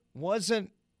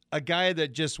 Wasn't a guy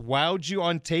that just wowed you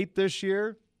on tape this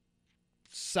year.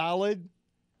 Solid,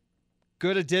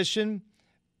 good addition,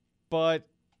 but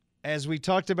as we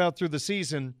talked about through the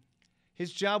season,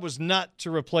 his job was not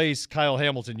to replace Kyle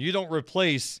Hamilton. You don't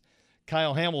replace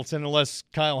Kyle Hamilton unless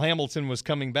Kyle Hamilton was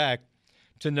coming back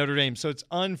to Notre Dame. So it's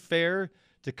unfair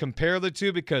to compare the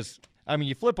two because, I mean,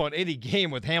 you flip on any game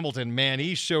with Hamilton, man,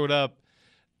 he showed up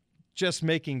just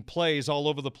making plays all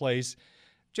over the place.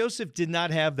 Joseph did not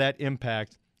have that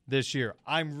impact this year.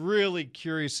 I'm really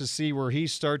curious to see where he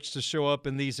starts to show up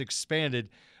in these expanded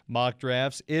mock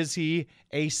drafts. Is he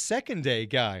a second-day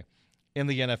guy in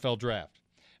the NFL draft?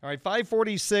 All right,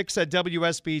 546 at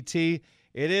WSBT.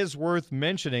 It is worth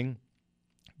mentioning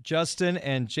Justin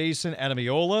and Jason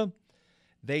Adamiola.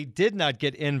 They did not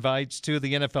get invites to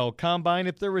the NFL Combine.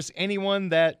 If there was anyone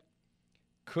that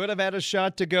could have had a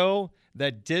shot to go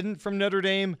that didn't from Notre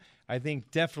Dame, I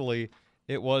think definitely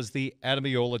it was the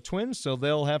Adamiola twins, so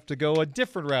they'll have to go a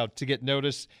different route to get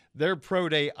noticed. Their pro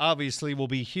day obviously will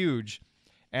be huge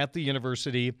at the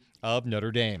University of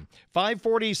Notre Dame.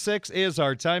 5:46 is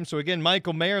our time. So again,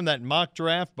 Michael Mayer in that mock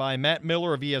draft by Matt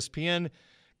Miller of ESPN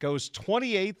goes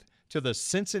 28th to the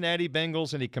Cincinnati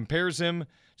Bengals, and he compares him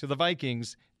to the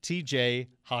Vikings' TJ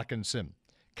Hawkinson.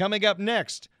 Coming up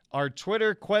next, our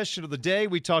Twitter question of the day.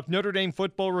 We talk Notre Dame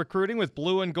football recruiting with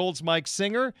Blue and Gold's Mike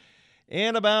Singer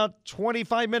in about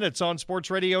 25 minutes on Sports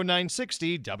Radio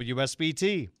 960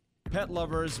 WSBT. Pet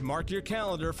lovers, mark your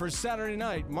calendar for Saturday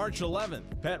night, March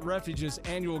 11th. Pet Refuge's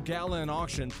annual gala and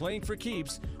auction, Playing for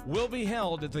Keeps, will be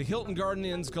held at the Hilton Garden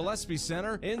Inn's Gillespie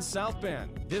Center in South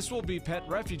Bend. This will be Pet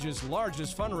Refuge's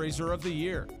largest fundraiser of the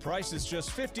year. Price is just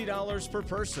 $50 per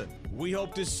person. We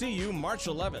hope to see you March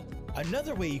 11th.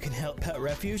 Another way you can help Pet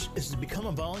Refuge is to become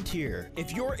a volunteer.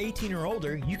 If you're 18 or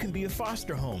older, you can be a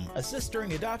foster home, assist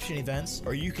during adoption events,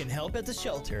 or you can help at the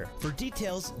shelter. For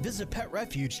details, visit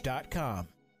petrefuge.com.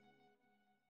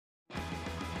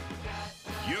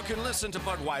 You can listen to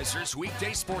Budweiser's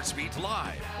Weekday Sports Beat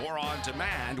live or on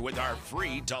demand with our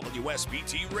free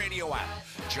WSBT Radio app.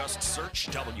 Just search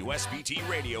WSBT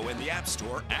Radio in the App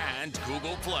Store and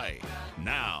Google Play.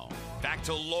 Now, back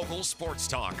to local sports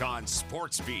talk on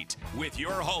Sports Beat with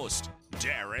your host,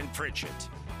 Darren Pritchett.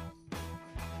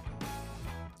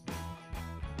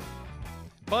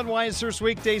 Budweiser's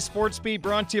Weekday Sports Beat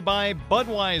brought to you by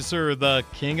Budweiser, the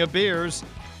king of beers.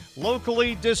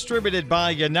 Locally distributed by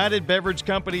United Beverage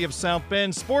Company of South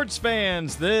Bend. Sports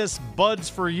fans, this Bud's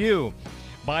for you.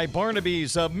 By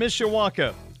Barnaby's of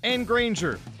Mishawaka and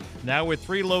Granger. Now with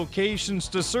 3 locations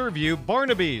to serve you,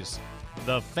 Barnaby's,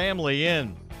 the family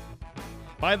inn.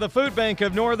 By the Food Bank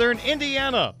of Northern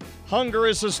Indiana. Hunger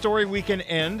is a story we can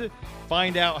end.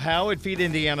 Find out how at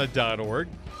feedindiana.org.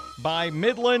 By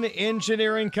Midland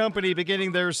Engineering Company,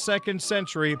 beginning their second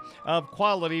century of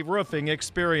quality roofing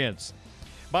experience.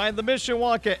 By the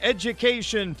Mishawaka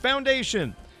Education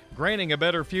Foundation, granting a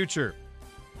better future.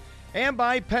 And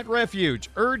by Pet Refuge,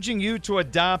 urging you to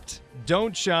adopt,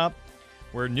 don't shop,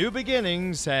 where new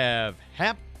beginnings have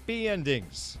happy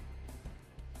endings.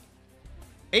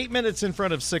 8 minutes in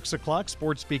front of 6 o'clock,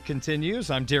 Sports Beat continues.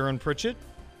 I'm Darren Pritchett.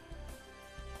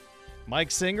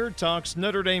 Mike Singer talks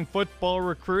Notre Dame football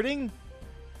recruiting.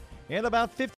 And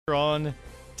about 50 on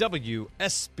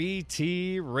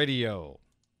WSBT Radio.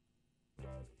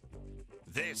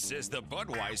 This is the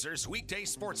Budweiser's Weekday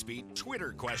Sports Beat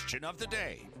Twitter question of the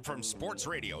day from Sports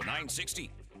Radio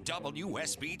 960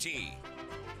 WSBT.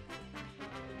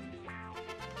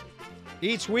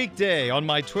 Each weekday on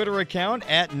my Twitter account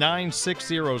at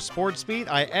 960 SportsBeat,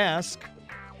 I ask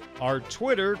our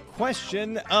Twitter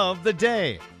question of the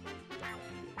day.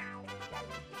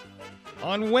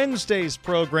 On Wednesday's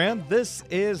program, this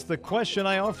is the question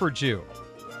I offered you.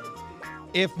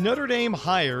 If Notre Dame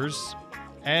hires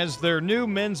as their new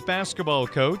men's basketball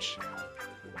coach,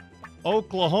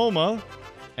 Oklahoma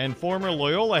and former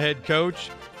Loyola head coach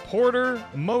Porter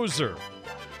Moser,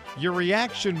 your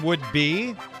reaction would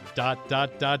be ...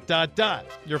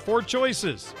 Your 4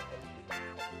 choices.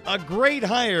 A great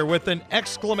hire with an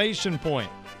exclamation point.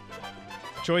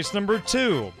 Choice number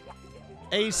 2,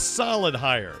 a solid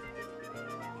hire.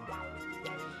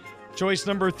 Choice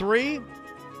number 3,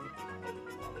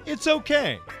 it's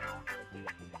okay.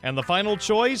 And the final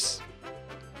choice,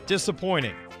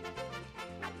 disappointing.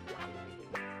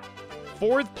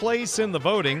 4th place in the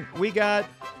voting. We got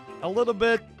a little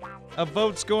bit of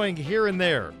votes going here and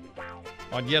there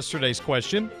on yesterday's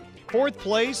question. 4th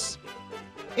place,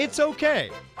 it's okay.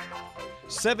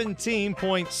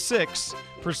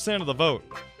 17.6% of the vote.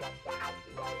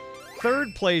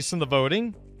 3rd place in the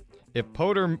voting, if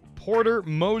Porter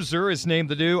Moser is named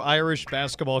the new Irish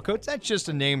basketball coach, that's just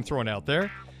a name thrown out there.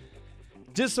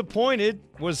 Disappointed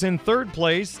was in 3rd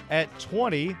place at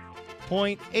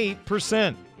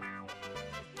 20.8%.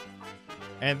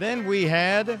 And then we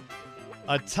had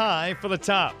a tie for the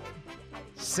top.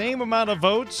 Same amount of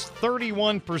votes,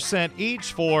 31%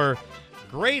 each for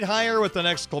great hire with an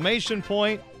exclamation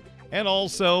point and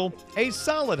also a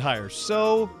solid hire.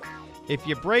 So if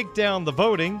you break down the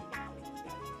voting,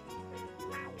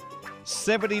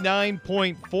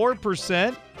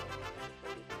 79.4%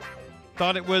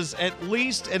 thought it was at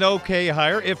least an okay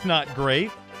hire, if not great.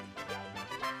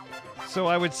 So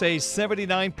I would say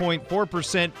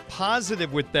 79.4%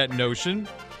 positive with that notion.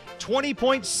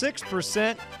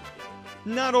 20.6%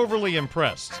 not overly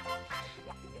impressed.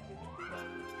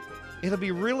 It'll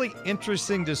be really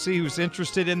interesting to see who's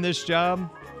interested in this job.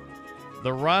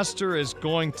 The roster is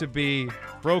going to be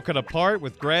broken apart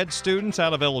with grad students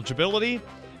out of eligibility.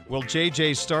 Will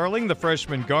J.J. Starling, the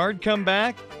freshman guard, come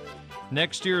back?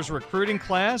 Next year's recruiting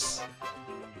class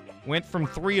went from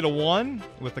 3 to 1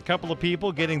 with a couple of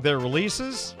people getting their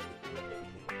releases.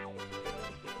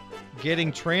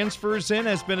 Getting transfers in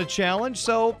has been a challenge,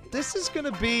 so this is going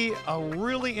to be a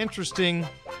really interesting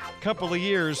couple of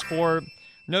years for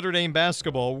Notre Dame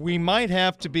basketball. We might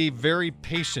have to be very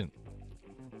patient.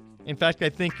 In fact, I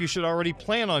think you should already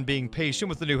plan on being patient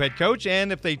with the new head coach,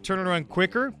 and if they turn it around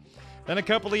quicker than a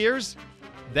couple of years,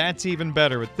 that's even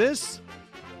better. With this,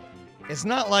 it's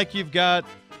not like you've got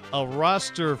a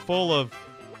roster full of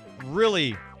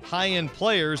really high-end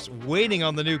players waiting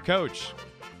on the new coach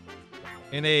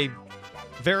in a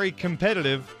very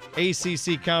competitive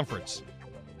ACC conference.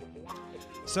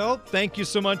 So, thank you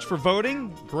so much for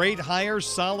voting. Great hire,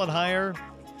 solid hire,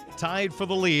 tied for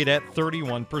the lead at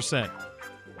 31%.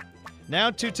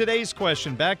 Now to today's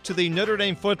question, back to the Notre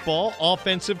Dame football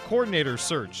offensive coordinator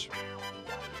search.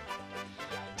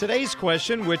 Today's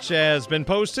question, which has been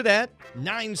posted at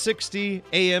 960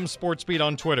 AM SportsBeat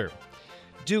on Twitter.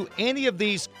 Do any of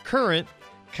these current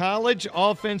college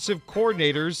offensive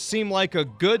coordinators seem like a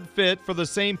good fit for the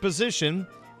same position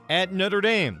at Notre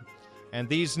Dame? And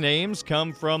these names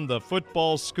come from the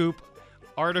Football Scoop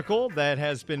article that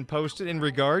has been posted in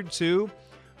regard to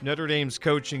Notre Dame's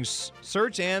coaching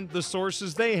search and the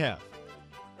sources they have.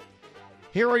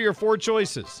 Here are your four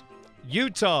choices.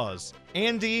 Utah's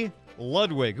Andy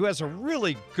Ludwig, who has a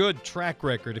really good track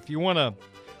record. If you want to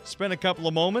spend a couple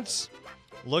of moments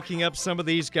looking up some of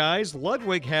these guys,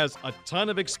 Ludwig has a ton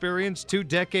of experience, 2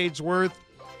 decades worth,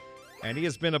 and he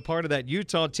has been a part of that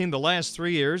Utah team the last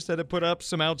 3 years that have put up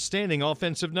some outstanding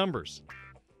offensive numbers.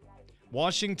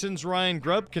 Washington's Ryan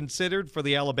Grubb, considered for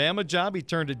the Alabama job. He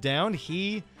turned it down.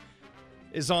 He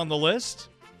is on the list,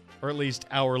 or at least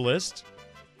our list.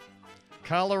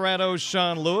 Colorado's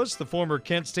Sean Lewis, the former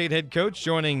Kent State head coach,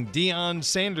 joining Deion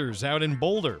Sanders out in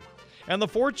Boulder. And the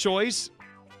fourth choice,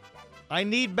 I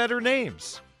need better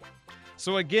names.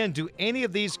 So again, do any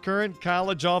of these current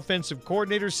college offensive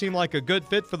coordinators seem like a good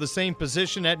fit for the same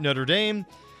position at Notre Dame?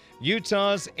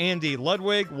 Utah's Andy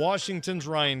Ludwig, Washington's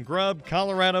Ryan Grubb,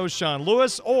 Colorado's Sean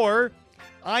Lewis, or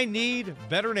I need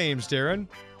better names, Darren.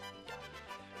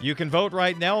 You can vote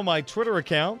right now on my Twitter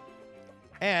account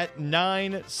at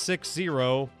 960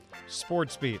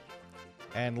 SportsBeat.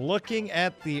 And looking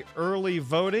at the early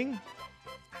voting,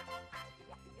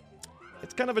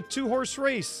 it's kind of a 2-horse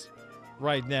race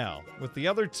right now, with the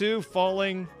other two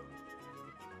falling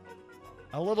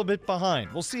a little bit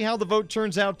behind. We'll see how the vote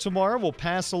turns out tomorrow. We'll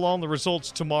pass along the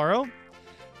results tomorrow.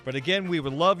 But again, we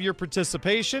would love your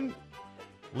participation.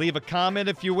 Leave a comment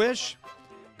if you wish.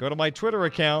 Go to my Twitter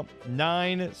account,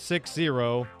 960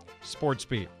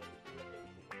 SportsBeat.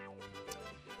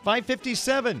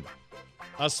 5:57.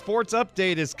 A sports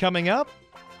update is coming up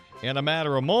in a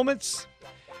matter of moments.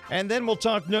 And then we'll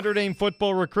talk Notre Dame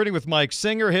football recruiting with Mike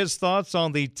Singer, his thoughts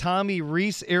on the Tommy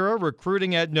Rees era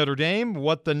recruiting at Notre Dame,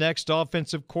 what the next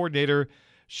offensive coordinator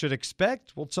should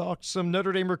expect. We'll talk some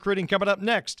Notre Dame recruiting coming up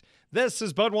next. This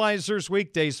is Budweiser's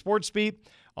Weekday Sports Beat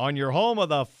on your home of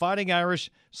the Fighting Irish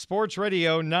Sports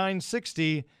Radio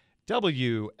 960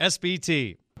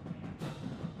 WSBT.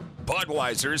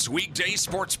 Budweiser's Weekday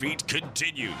Sports Beat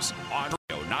continues on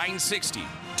Radio 960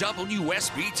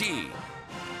 WSBT.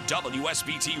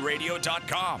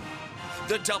 WSBTradio.com,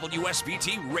 the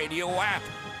WSBT radio app,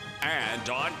 and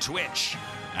on Twitch,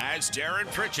 as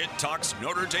Darren Pritchett talks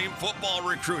Notre Dame football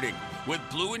recruiting with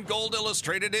Blue and Gold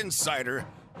Illustrated insider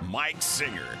Mike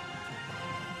Singer.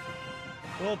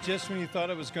 Well, just when you thought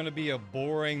it was going to be a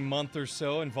boring month or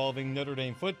so involving Notre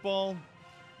Dame football,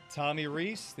 Tommy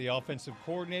Rees, the offensive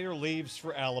coordinator, leaves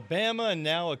for Alabama, and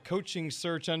now a coaching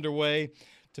search underway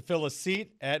to fill a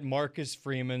seat at Marcus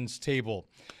Freeman's table.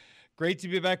 Great to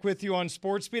be back with you on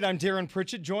Sports Beat. I'm Darren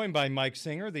Pritchett, joined by Mike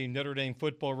Singer, the Notre Dame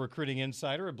football recruiting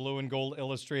insider at Blue and Gold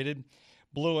Illustrated.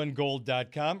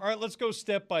 blueandgold.com. All right, let's go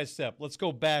step by step. Let's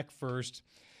go back first.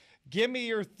 Give me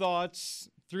your thoughts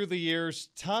through the years.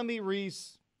 Tommy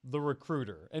Rees, the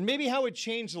recruiter, and maybe how it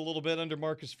changed a little bit under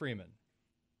Marcus Freeman.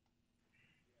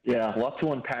 Yeah, lots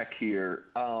to unpack here.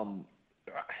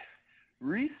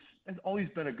 Rees has always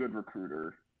been a good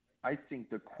recruiter. I think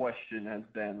the question has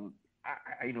been,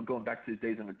 going back to his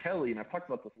days under Kelly, and I've talked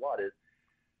about this a lot, is,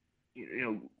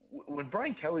 when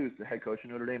Brian Kelly was the head coach of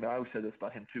Notre Dame, and I always said this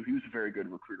about him too, he was a very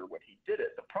good recruiter when he did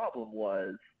it. The problem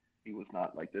was he was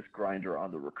not like this grinder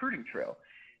on the recruiting trail.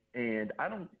 And I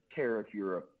don't care if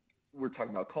we're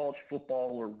talking about college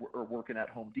football or working at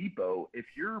Home Depot. If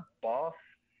your boss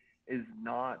is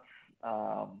not,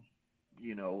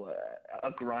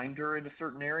 a grinder in a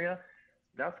certain area,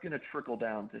 that's going to trickle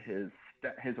down to his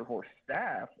or her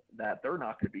staff, that they're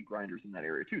not going to be grinders in that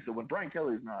area too. So when Brian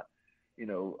Kelly is not,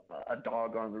 a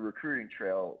dog on the recruiting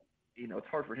trail, it's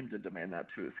hard for him to demand that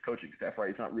to his coaching staff, right?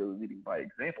 He's not really leading by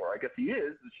example, or I guess he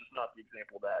is. It's just not the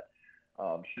example that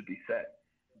should be set.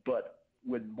 But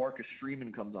when Marcus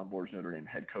Freeman comes on board as Notre Dame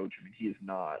head coach, I mean, he is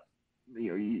not,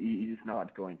 he's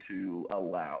not going to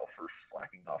allow for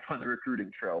slacking off on the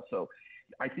recruiting trail. So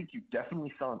I think you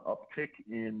definitely saw an uptick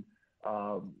in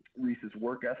Rees's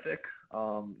work ethic,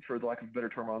 for the lack of a better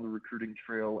term, on the recruiting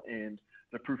trail, and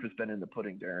the proof has been in the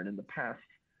pudding, Darren. In the past,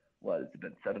 what has it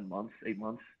been, 8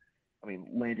 months? I mean,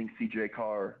 landing C.J.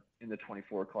 Carr in the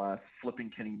 24 class,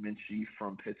 flipping Kenny Minchie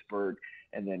from Pittsburgh,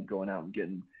 and then going out and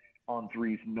getting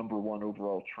On3's number 1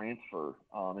 overall transfer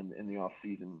in the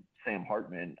offseason, Sam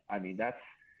Hartman. I mean,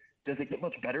 does it get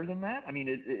much better than that? I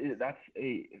mean, that's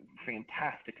a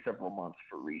fantastic several months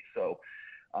for Rees. So,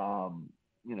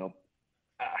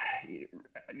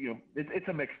 it's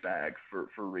a mixed bag for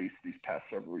Rees these past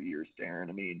several years, Darren.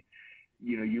 I mean,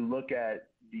 you look at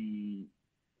the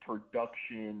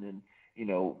production and,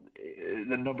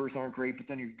 the numbers aren't great, but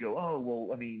then you go, oh,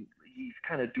 well, I mean, he's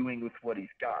kind of doing with what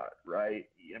he's got, right?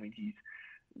 I mean,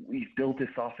 he's built this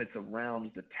offense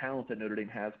around the talent that Notre Dame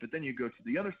has, but then you go to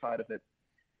the other side of it.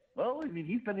 Well, I mean,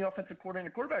 he's been the offensive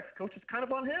coordinator. Quarterback's coach is kind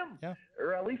of on him,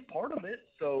 or at least part of it.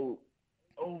 So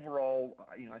overall,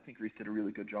 I think Rees did a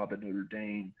really good job at Notre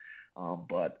Dame,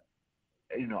 but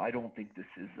I don't think this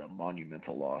is a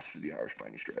monumental loss for the Irish by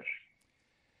any stretch.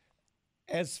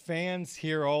 As fans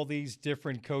hear all these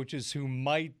different coaches who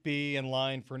might be in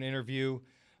line for an interview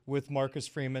with Marcus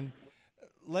Freeman,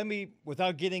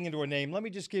 without getting into a name, let me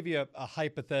just give you a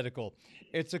hypothetical.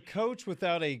 It's a coach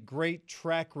without a great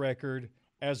track record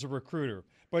as a recruiter,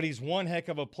 but he's one heck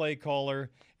of a play caller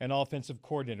and offensive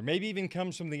coordinator, maybe even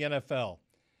comes from the NFL.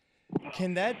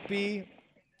 Can that be,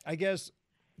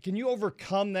 can you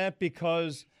overcome that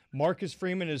because Marcus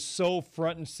Freeman is so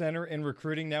front and center in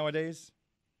recruiting nowadays?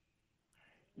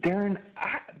 Darren,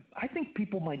 I think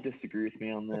people might disagree with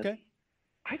me on this. Okay.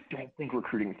 I don't think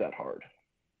recruiting is that hard.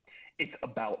 It's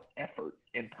about effort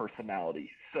and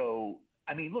personality. So,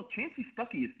 I mean, look, Chancey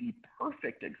Stuckey is the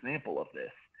perfect example of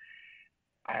this.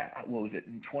 What was it,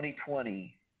 in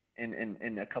 2020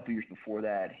 and a couple years before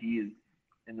that, he is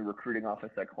in the recruiting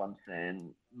office at Clemson,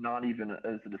 not even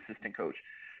as an assistant coach.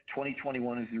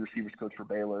 2021 is the receivers coach for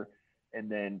Baylor. And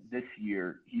then this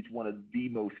year, he's one of the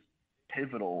most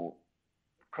pivotal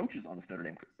coaches on the Notre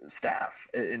Dame staff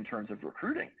in terms of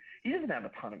recruiting. He doesn't have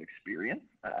a ton of experience.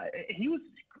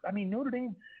 Notre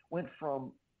Dame went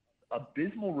from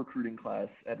abysmal recruiting class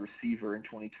at receiver in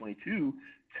 2022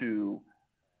 to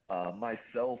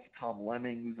myself, Tom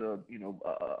Lemming, who's a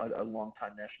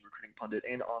longtime national recruiting pundit,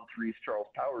 and On3's Charles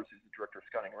Powers, who's the director of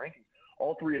scouting and rankings.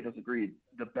 All three of us agreed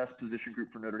the best position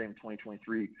group for Notre Dame in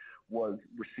 2023 was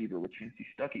receiver with Chancey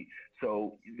Stuckey.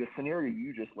 So the scenario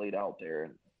you just laid out there,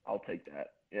 and I'll take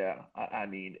that. Yeah, I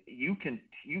mean, you can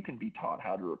be taught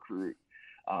how to recruit,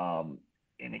 and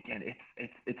again,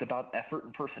 it's about effort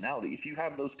and personality. If you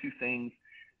have those two things,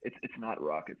 it's not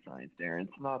rocket science, Darren.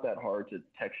 It's not that hard to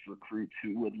text recruits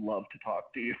who would love to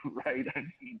talk to you, right? I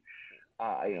mean,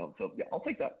 so yeah, I'll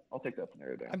take that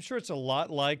scenario, Darren. I'm sure it's a lot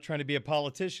like trying to be a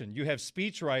politician. You have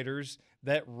speechwriters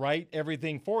that write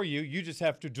everything for you. You just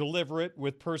have to deliver it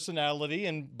with personality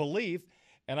and belief.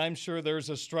 And I'm sure there's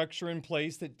a structure in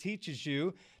place that teaches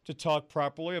you to talk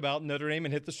properly about Notre Dame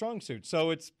and hit the strong suit.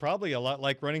 So it's probably a lot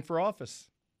like running for office.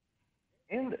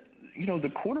 And, the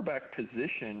quarterback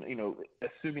position,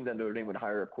 assuming that Notre Dame would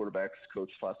hire a quarterbacks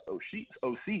coach /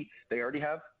 OC, they already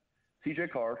have C.J.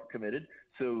 Carr committed.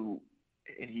 So,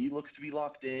 and he looks to be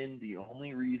locked in. The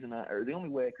only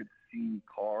way I could see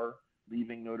Carr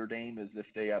leaving Notre Dame is if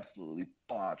they absolutely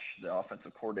botch the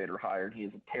offensive coordinator hire, and he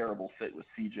is a terrible fit with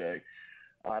C.J.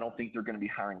 I don't think they're going to be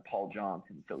hiring Paul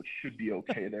Johnson, so it should be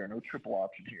okay there. No triple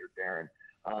option here,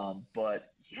 Darren.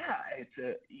 But yeah,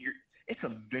 it's a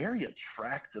very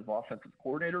attractive offensive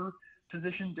coordinator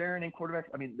position, Darren, and quarterbacks.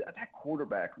 I mean, that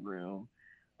quarterback room,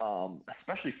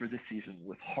 especially for this season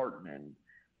with Hartman,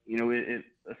 you know,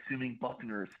 assuming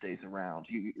Buckner stays around,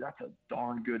 that's a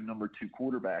darn good number 2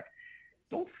 quarterback.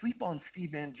 Don't sleep on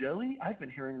Steve Angeli. I've been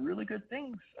hearing really good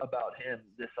things about him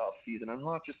this offseason. I'm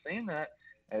not just saying that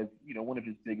as, you know, one of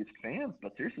his biggest fans,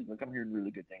 but seriously, like, I'm hearing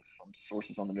really good things from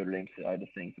sources on the Notre Dame side of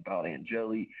things about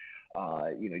Angeli.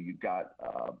 You know, you've got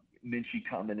Minchie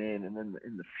coming in, and then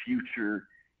in the future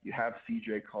you have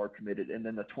CJ Carr committed, and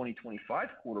then the 2025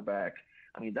 quarterback.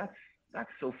 I mean, that's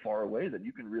so far away that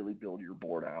you can really build your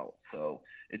board out. So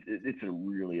it's a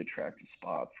really attractive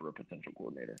spot for a potential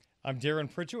coordinator. I'm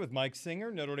Darren Pritchett with Mike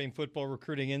Singer, Notre Dame football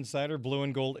recruiting insider, Blue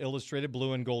and Gold Illustrated,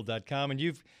 blueandgold.com. And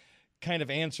you've kind of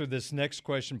answered this next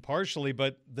question partially,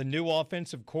 but the new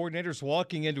offensive coordinator's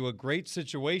walking into a great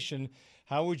situation.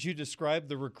 How would you describe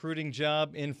the recruiting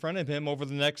job in front of him over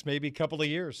the next maybe couple of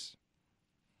years?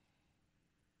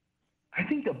 I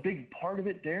think a big part of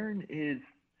it, Darren, is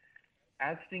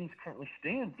as things currently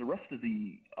stand, the rest of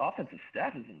the offensive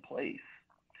staff is in place.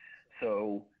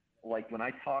 So, like when I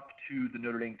talk to the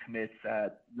Notre Dame commits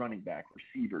at running back,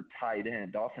 receiver, tight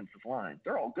end, offensive line,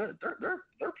 they're all good.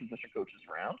 They're position coaches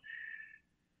around.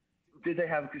 Did they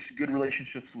have good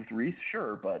relationships with Reese?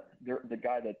 Sure, but the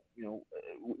guy that, you know,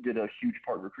 did a huge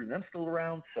part of recruiting them still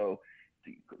around. So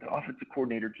the offensive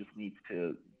coordinator just needs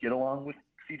to get along with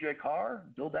CJ Carr,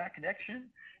 build that connection.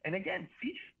 And again,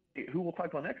 CJ, who we'll talk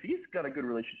about next, he's got a good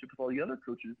relationship with all the other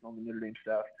coaches on the Notre Dame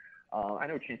staff. I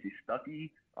know Chancey Stuckey,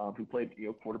 who played, you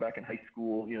know, quarterback in high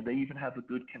school. You know, they even have a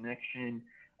good connection.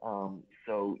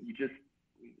 So you just,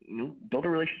 you know, build a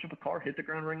relationship with Carr, hit the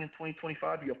ground running in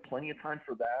 2025. You have plenty of time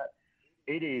for that.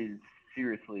 It is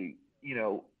seriously, you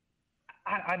know,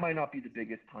 I might not be the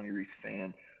biggest Tommy Rees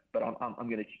fan, but I'm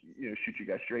going to, you know, shoot you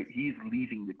guys straight. He's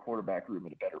leaving the quarterback room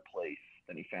in a better place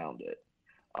than he found it.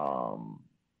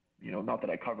 You know, not that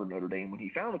I covered Notre Dame when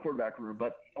he found the quarterback room,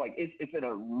 but like it's in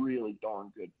a really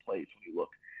darn good place when you look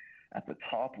at the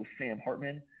top with Sam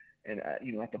Hartman and,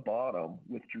 you know, at the bottom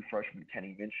with true freshman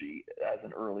Kenny Minchie as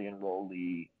an early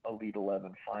enrollee, Elite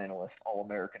 11 finalist,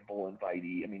 All-American Bowl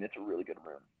invitee. I mean, it's a really good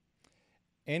room.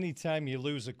 Anytime you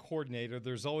lose a coordinator,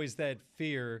 there's always that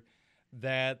fear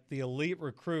that the elite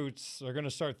recruits are going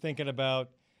to start thinking about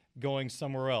going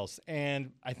somewhere else.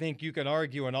 And I think you can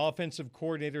argue an offensive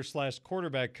coordinator /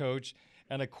 quarterback coach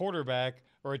and a quarterback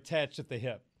are attached at the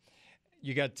hip.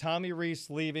 You got Tommy Rees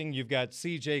leaving. You've got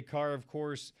CJ Carr, of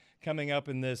course, coming up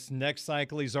in this next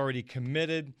cycle. He's already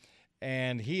committed,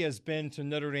 and he has been to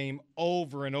Notre Dame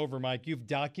over and over, Mike. You've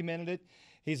documented it.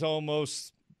 He's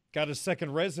almost got a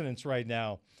second residence right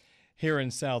now here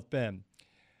in South Bend.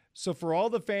 So for all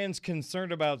the fans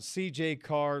concerned about CJ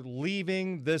Carr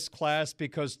leaving this class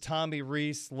because Tommy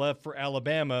Rees left for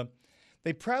Alabama,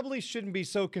 they probably shouldn't be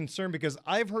so concerned, because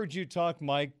I've heard you talk,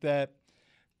 Mike, that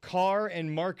Carr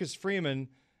and Marcus Freeman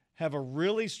have a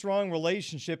really strong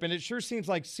relationship, and it sure seems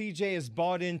like CJ has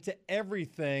bought into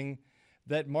everything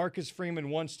that Marcus Freeman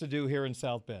wants to do here in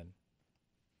South Bend.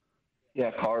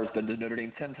 Yeah, Carr's been to Notre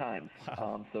Dame 10 times.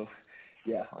 So,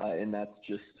 yeah, and that's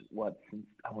just since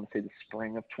I want to say the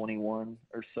spring of 21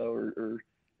 or so,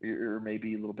 or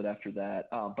maybe a little bit after that.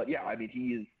 But yeah, I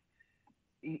mean,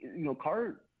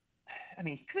 Carr, I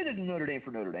mean, he committed to Notre Dame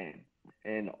for Notre Dame,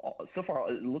 and so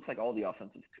far it looks like all the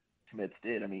offensive commits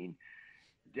did. I mean,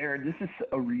 Darren, this is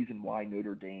a reason why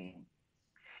Notre Dame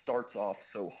starts off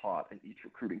so hot in each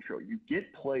recruiting show. You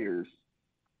get players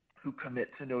who commit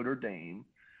to Notre Dame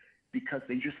because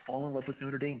they just fall in love with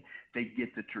Notre Dame. They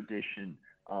get the tradition.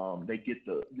 They get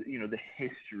the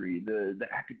history, the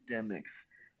academics.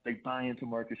 They buy into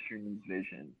Marcus Freeman's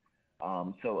vision.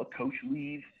 So a coach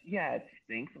leaves. Yeah, it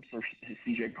stinks. I'm sure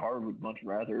CJ Carr would much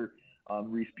rather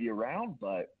Rees be around,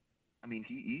 but I mean,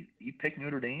 he picked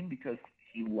Notre Dame because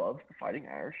he loves the Fighting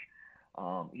Irish.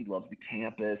 He loves the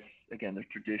campus, again, the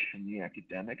tradition, the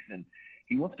academics, and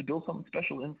he wants to build something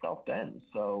special in South Bend.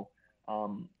 So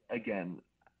again,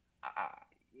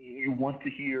 you want to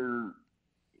hear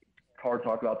Carr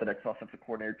talk about the next offensive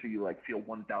coordinator to you, like, feel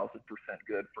 1,000%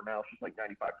 good. For now, it's just like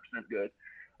 95% good.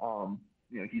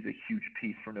 He's a huge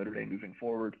piece for Notre Dame moving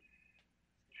forward.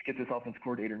 Just get this offensive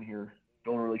coordinator in here,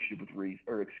 build a relationship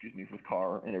with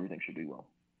Carr, and everything should be well.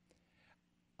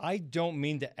 I don't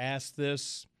mean to ask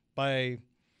this by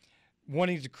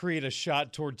wanting to create a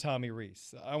shot toward Tommy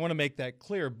Rees. I want to make that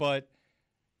clear, but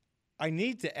I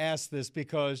need to ask this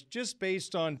because just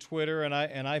based on Twitter, and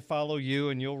I follow you,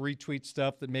 and you'll retweet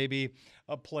stuff that maybe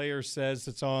a player says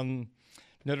that's on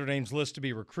Notre Dame's list to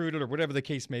be recruited or whatever the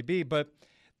case may be. But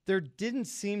there didn't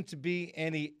seem to be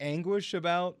any anguish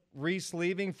about Reese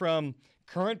leaving from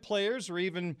current players or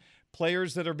even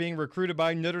players that are being recruited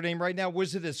by Notre Dame right now.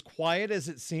 Was it as quiet as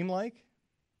it seemed like?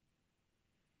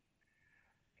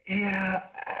 Yeah,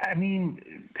 I mean,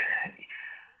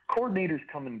 coordinators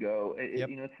come and go. Yep.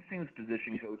 You know, it's the same as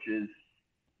position coaches.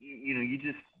 You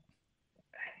just,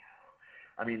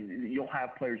 I mean, you'll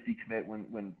have players decommit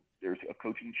when there's a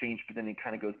coaching change, but then it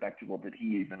kind of goes back to, well, did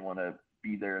he even want to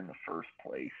be there in the first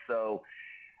place? So,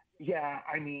 yeah,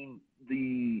 I mean,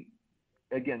 the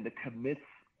commits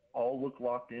all look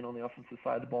locked in on the offensive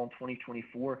side of the ball in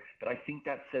 2024, but I think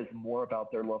that says more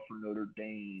about their love for Notre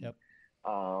Dame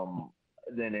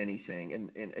than anything.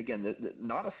 And again,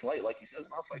 not a slight, like you said,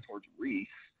 not a slight towards Reese.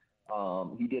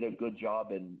 He did a good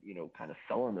job in, kind of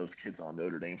selling those kids on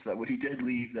Notre Dame, so that when he did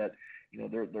leave, that,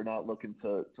 they're not looking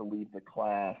to leave the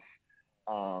class.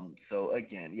 So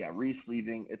again, yeah, Reese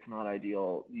leaving, it's not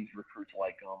ideal. These recruits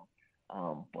like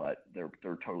him, but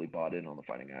they're totally bought in on the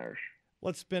Fighting Irish.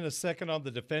 Let's spend a second on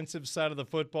the defensive side of the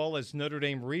football, as Notre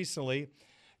Dame recently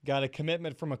got a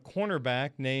commitment from a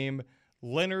cornerback named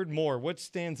Leonard Moore. What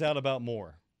stands out about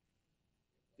Moore?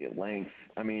 Yeah, length.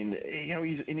 I mean,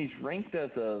 he's ranked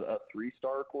as a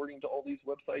 3-star according to all these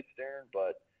websites, Darren.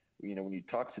 But when you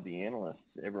talk to the analysts,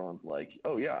 everyone's like,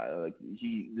 "Oh yeah,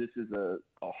 this is a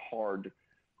hard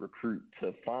recruit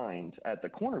to find at the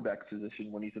cornerback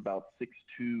position when he's about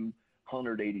 6'2",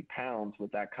 180 pounds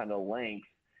with that kind of length."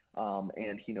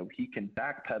 And he can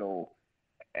backpedal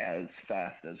as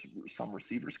fast as some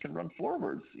receivers can run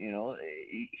forwards.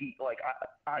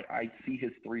 I see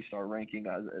his 3-star ranking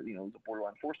as as a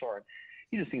borderline 4-star, and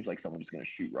he just seems like someone who's going to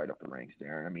shoot right up the ranks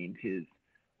there. I mean, his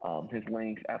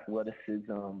length,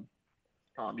 athleticism,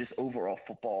 just overall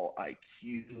football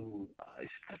IQ,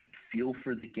 feel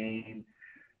for the game,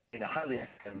 and a highly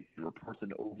academic reports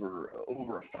an over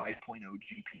a 5.0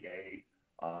 GPA.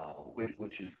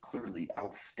 Which is clearly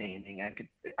outstanding.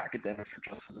 Academics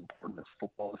are just as important as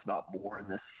football, if not more, in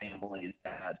this family. His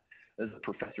dad is a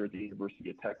professor at the University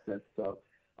of Texas. So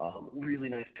really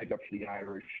nice pickup for the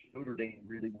Irish. Notre Dame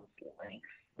really wants length.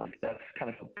 Like, that's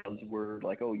kind of a buzzword,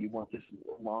 like, oh, you want this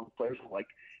long players. Like,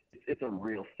 it's a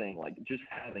real thing. Like, just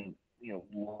having,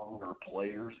 longer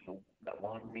players, that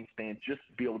long wingspan, just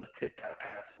to be able to tip that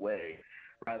pass away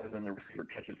rather than the receiver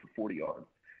catch it for 40 yards.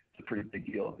 It's a pretty big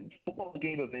deal. And football, the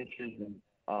game of inches, and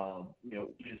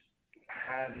just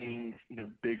having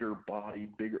bigger body,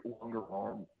 longer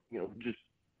arm, just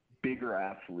bigger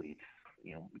athletes,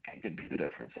 can be the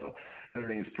difference. So Notre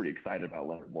Dame is pretty excited about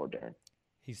Leonard Moore, Darren.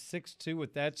 He's 6'2"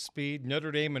 with that speed.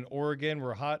 Notre Dame and Oregon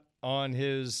were hot on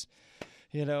his,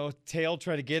 tail,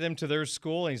 trying to get him to their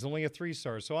school, and he's only a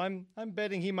 3-star. So I'm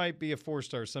betting he might be a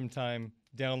 4-star sometime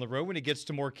down the road when he gets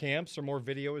to more camps or more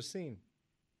video is seen.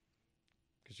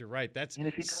 Because you're right, that's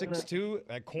 6'2",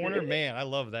 that corner, man, I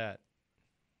love that.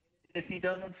 If he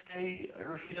doesn't stay,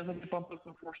 or if he doesn't get bumped up to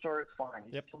 4-star, it's fine.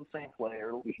 He's still the same player.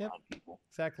 It'll be fine, people.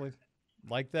 Exactly.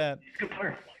 Like that. Good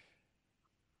player.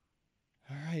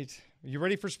 All right. You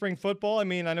ready for spring football? I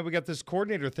mean, I know we got this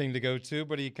coordinator thing to go to,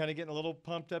 but are you kind of getting a little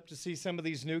pumped up to see some of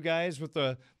these new guys with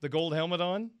the gold helmet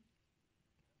on?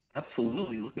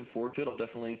 Absolutely. Looking forward to it. I'll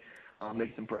definitely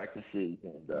make some practices,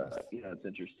 and, it's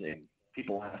interesting.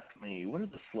 People ask me, what are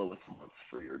the slowest months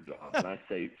for your job? And I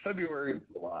say February and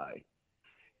July.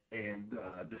 And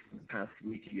just in the past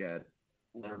week, you had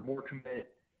Leonard Moore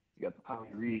commit. You got the Tommy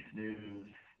Reese news.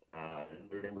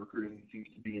 Notre Dame recruiting seems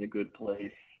to be in a good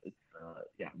place. It's,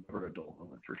 never a dull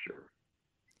moment for sure.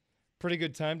 Pretty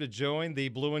good time to join the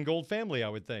blue and gold family, I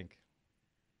would think.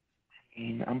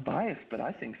 And I'm biased, but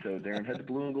I think so, Darren. Head to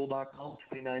blueandgold.com,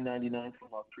 $29.99 for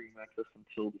unlock premium access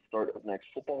until the start of next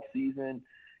football season.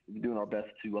 We've been doing our best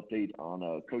to update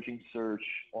on coaching search,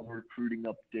 all the recruiting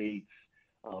updates,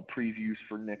 previews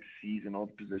for next season, all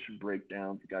the position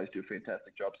breakdowns. The guys do a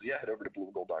fantastic job. So, head over to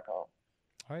blueandgold.com. All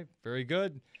right, very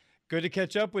good. Good to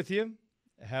catch up with you.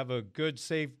 Have a good,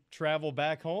 safe travel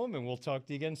back home, and we'll talk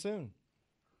to you again soon.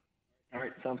 All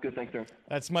right, sounds good. Thanks, Darren.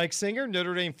 That's Mike Singer,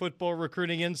 Notre Dame football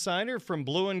recruiting insider from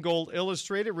Blue and Gold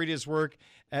Illustrated. Read his work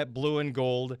at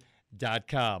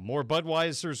blueandgold.com. More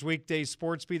Budweiser's weekday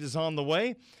sports beat is on the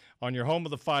way on your home of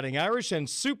the Fighting Irish and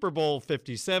Super Bowl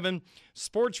 57.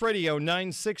 Sports Radio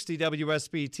 960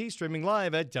 WSBT, streaming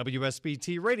live at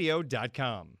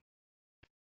WSBTradio.com.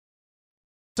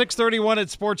 6:31 at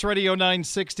Sports Radio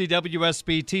 960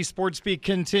 WSBT. Sports Beat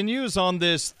continues on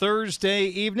this Thursday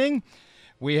evening.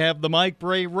 We have the Mike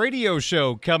Brey Radio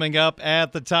Show coming up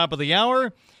at the top of the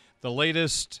hour. The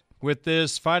latest with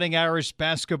this Fighting Irish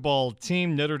basketball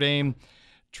team. Notre Dame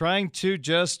trying to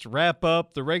just wrap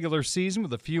up the regular season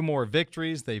with a few more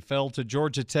victories. They fell to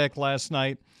Georgia Tech last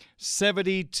night,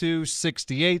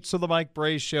 70-68. So the Mike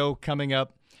Brey Show coming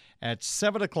up at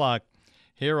 7 o'clock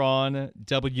here on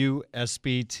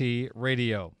WSBT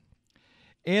Radio.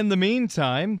 In the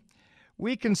meantime,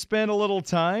 we can spend a little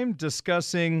time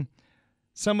discussing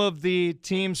some of the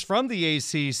teams from the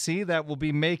ACC that will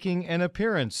be making an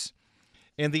appearance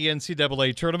in the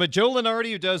NCAA tournament. Joe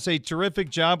Lunardi, who does a terrific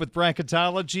job with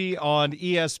bracketology on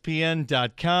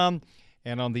ESPN.com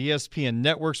and on the ESPN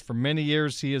networks for many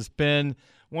years. He has been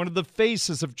one of the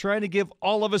faces of trying to give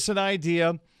all of us an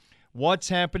idea what's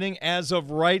happening as of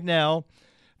right now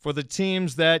for the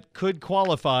teams that could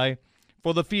qualify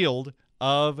for the field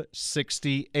of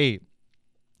 68.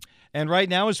 And right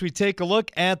now, as we take a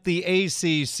look at the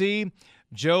ACC,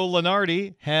 Joe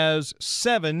Lunardi has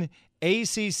 7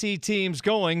 ACC teams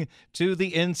going to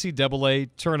the NCAA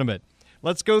tournament.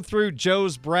 Let's go through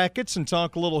Joe's brackets and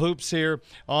talk a little hoops here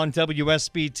on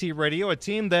WSBT Radio. A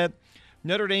team that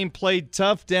Notre Dame played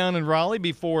tough down in Raleigh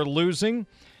before losing.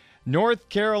 North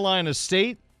Carolina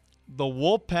State, the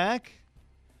Wolfpack,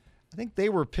 I think they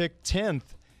were picked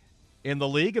 10th in the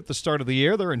league at the start of the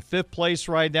year. They're in 5th place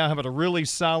right now, having a really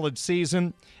solid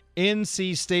season.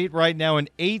 NC State right now an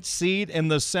 8th seed in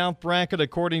the South bracket,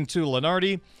 according to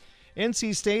Lunardi.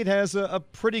 NC State has a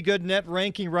pretty good net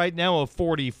ranking right now of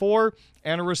 44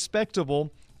 and a respectable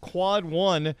quad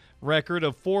 1 record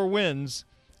of 4 wins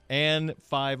and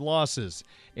 5 losses.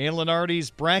 In Lunardi's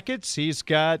brackets, he's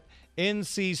got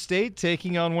NC State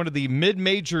taking on one of the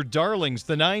mid-major darlings,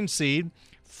 the 9 seed,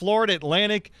 Florida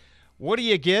Atlantic. What do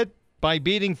you get by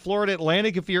beating Florida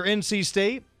Atlantic if you're NC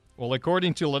State? Well,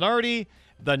 according to Lunardi,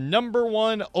 the number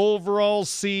 1 overall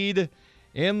seed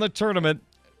in the tournament,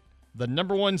 the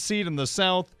number 1 seed in the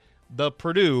South, the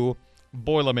Purdue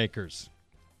Boilermakers.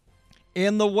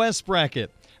 In the West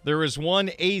bracket, there is one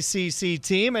ACC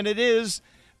team, and it is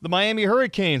the Miami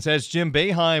Hurricanes. As Jim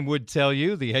Boeheim would tell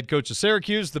you, the head coach of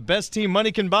Syracuse, the best team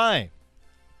money can buy.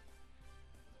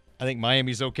 I think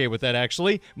Miami's okay with that,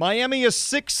 actually. Miami is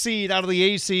 6th seed out of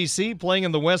the ACC, playing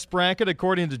in the West bracket,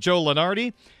 according to Joe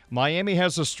Lunardi. Miami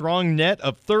has a strong net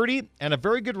of 30 and a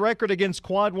very good record against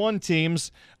quad 1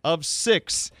 teams of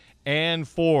 6-4.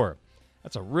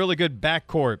 That's a really good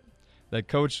backcourt that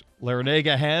Coach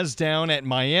Larrañaga has down at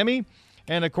Miami.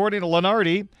 And according to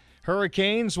Lunardi,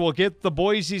 Hurricanes will get the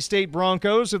Boise State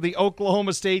Broncos or the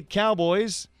Oklahoma State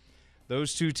Cowboys.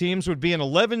 Those two teams would be an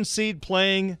 11 seed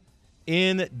playing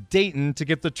in Dayton to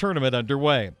get the tournament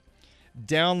underway.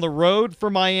 Down the road for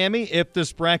Miami, if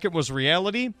this bracket was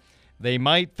reality, they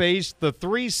might face the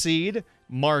 3 seed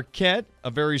Marquette,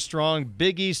 a very strong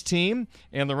Big East team,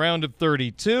 in the round of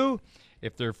 32.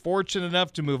 If they're fortunate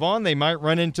enough to move on, they might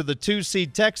run into the 2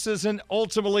 seed Texas and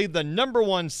ultimately the number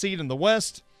 1 seed in the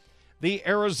West, the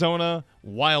Arizona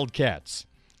Wildcats.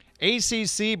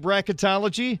 ACC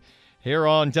bracketology here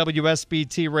on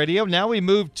WSBT Radio. Now we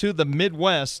move to the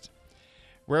Midwest,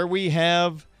 where we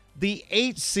have the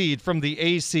 8th seed from the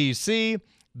ACC,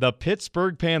 the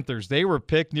Pittsburgh Panthers. They were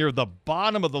picked near the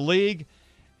bottom of the league,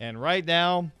 and right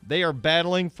now they are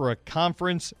battling for a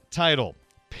conference title.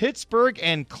 Pittsburgh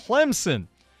and Clemson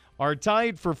are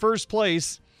tied for first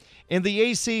place in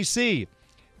the ACC,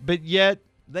 but yet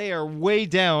they are way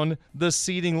down the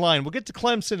seeding line. We'll get to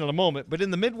Clemson in a moment, but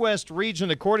in the Midwest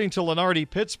region, according to Lunardi,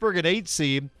 Pittsburgh at 8th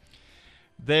seed,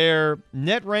 their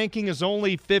net ranking is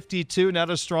only 52, not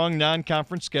a strong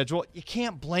non-conference schedule. You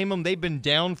can't blame them. They've been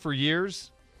down for years.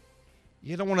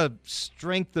 You don't want a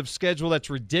strength of schedule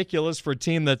that's ridiculous for a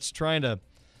team that's trying to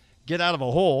get out of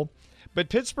a hole. But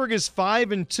Pittsburgh is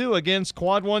 5-2 against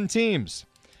quad 1 teams.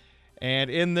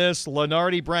 And in this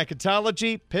Lunardi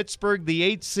bracketology, Pittsburgh, the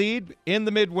 8th seed in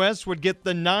the Midwest, would get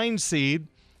the 9 seed,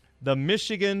 the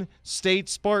Michigan State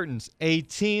Spartans, a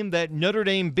team that Notre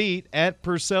Dame beat at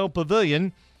Purcell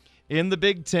Pavilion in the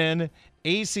Big Ten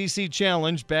ACC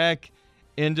Challenge back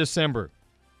in December.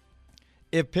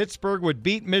 If Pittsburgh would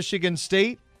beat Michigan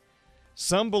State,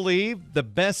 some believe the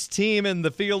best team in the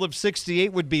field of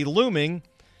 68 would be looming.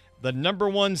 The number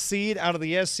 1 seed out of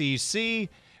the SEC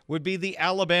would be the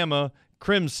Alabama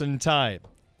Crimson Tide.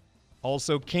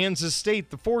 Also, Kansas State,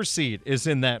 the 4 seed, is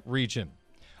in that region.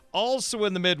 Also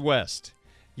in the Midwest,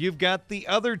 you've got the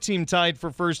other team tied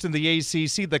for first in the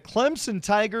ACC, the Clemson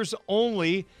Tigers,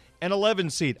 only an 11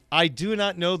 seed. I do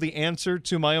not know the answer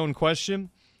to my own question.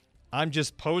 I'm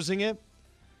just posing it.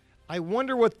 I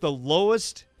wonder what the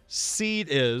lowest seed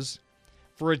is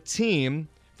for a team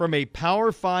from a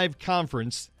Power 5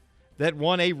 conference that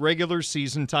won a regular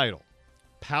season title.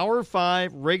 Power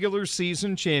 5 regular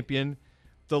season champion,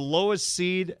 the lowest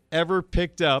seed ever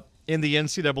picked up in the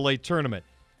NCAA tournament.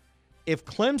 if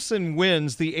Clemson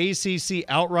wins the ACC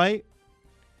outright,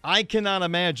 I cannot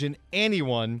imagine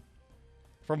anyone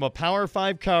from a Power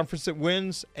 5 conference that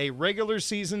wins a regular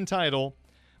season title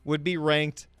would be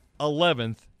ranked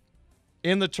 11th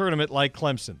in the tournament like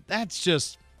Clemson. That's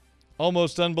just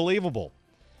almost unbelievable.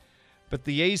 But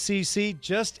the ACC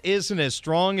just isn't as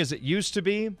strong as it used to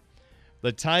be.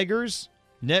 The Tigers,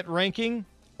 net ranking,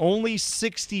 only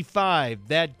 65.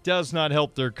 That does not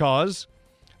help their cause.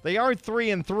 They are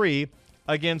 3-3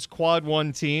 against Quad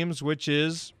 1 teams, which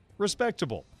is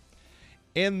respectable.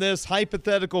 In this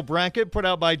hypothetical bracket put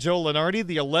out by Joe Lunardi,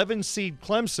 the 11-seed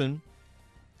Clemson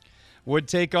would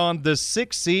take on the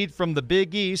 6th seed from the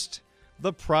Big East,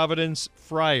 the Providence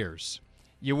Friars.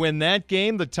 You win that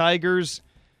game, the Tigers,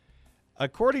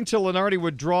 according to Lunardi,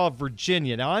 would draw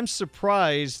Virginia. Now, I'm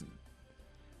surprised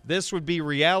this would be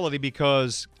reality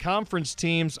because conference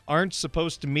teams aren't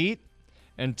supposed to meet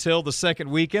until the second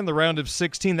weekend, the round of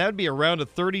 16. That would be a round of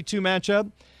 32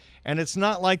 matchup, and it's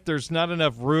not like there's not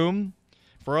enough room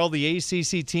for all the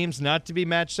ACC teams not to be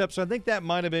matched up. So I think that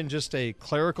might have been just a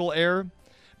clerical error,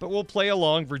 but we'll play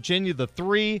along. Virginia, the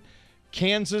 3,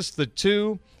 Kansas, the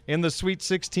 2 in the Sweet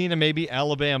 16, and maybe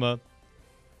Alabama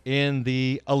in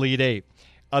the Elite 8.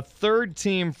 A third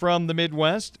team from the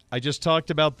Midwest, I just talked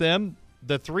about them,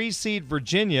 the 3-seed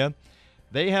Virginia.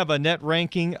 They have a net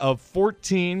ranking of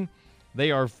 14.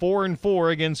 They are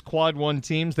 4-4 against Quad 1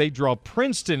 teams. They draw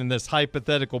Princeton in this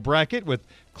hypothetical bracket with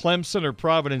Clemson or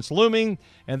Providence looming,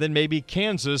 and then maybe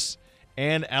Kansas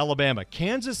and Alabama.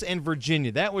 Kansas and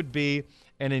Virginia, that would be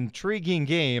an intriguing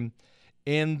game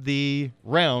in the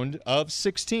round of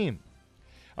 16.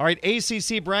 All right,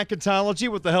 ACC bracketology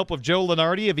with the help of Joe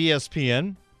Lunardi of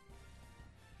ESPN.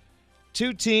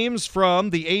 2 teams from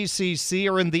the ACC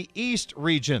are in the East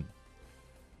region.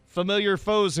 Familiar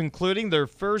foes, including their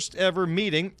first ever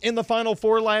meeting in the Final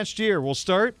Four last year. We'll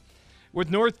start with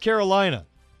North Carolina.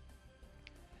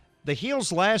 The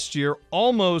Heels last year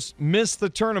almost missed the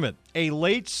tournament. A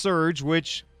late surge,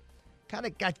 which kind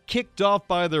of got kicked off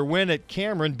by their win at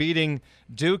Cameron, beating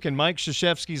Duke and Mike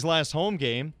Krzyzewski's last home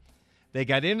game. They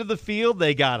got into the field,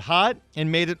 they got hot, and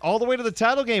made it all the way to the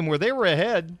title game where they were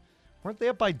ahead. Weren't they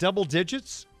up by double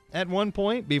digits at one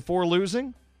point before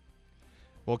losing?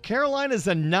 Well, Carolina's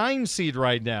a 9 seed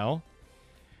right now.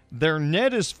 Their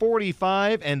net is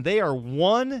 45, and they are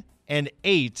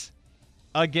 1-8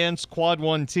 against Quad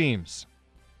 1 teams.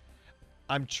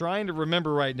 I'm trying to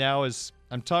remember right now as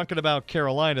I'm talking about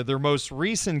Carolina, their most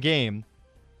recent game.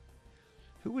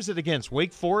 Who was it against?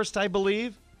 Wake Forest, I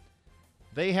believe.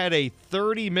 They had a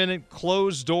 30-minute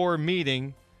closed-door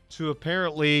meeting to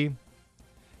apparently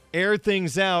air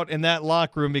things out in that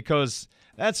locker room because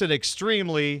that's an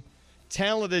extremely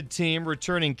talented team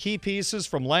returning key pieces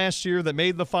from last year that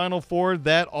made the Final Four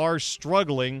that are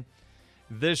struggling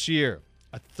this year.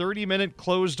 A 30-minute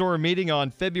closed-door meeting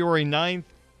on February 9th.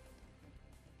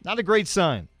 Not a great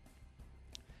sign.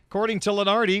 According to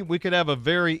Lunardi, we could have a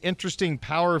very interesting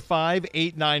Power 5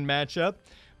 8-9 matchup.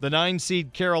 The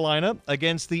 9-seed Carolina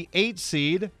against the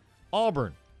 8-seed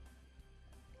Auburn.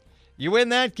 You win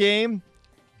that game,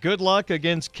 good luck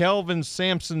against Kelvin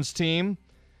Sampson's team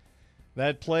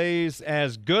that plays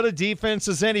as good a defense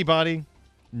as anybody.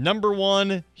 Number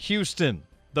 1, Houston.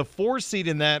 The 4-seed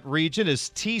in that region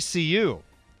is TCU.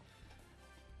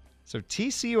 So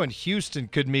TCU and Houston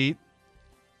could meet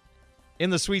in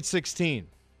the Sweet 16.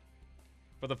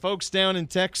 For the folks down in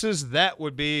Texas, that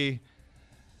would be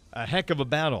a heck of a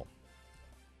battle.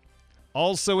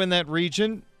 Also in that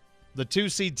region, the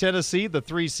 2-seed Tennessee, the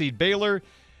 3-seed Baylor,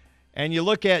 and you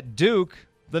look at Duke,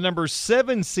 the number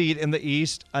 7 seed in the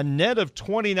East, a net of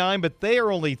 29, but they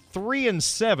are only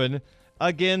 3-7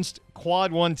 against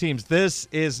Quad 1 teams. This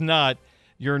is not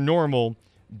your normal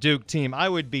Duke team. I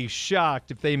would be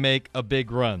shocked if they make a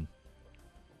big run.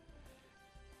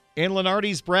 In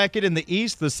Lunardi's bracket in the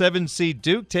East, the 7-seed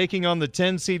Duke taking on the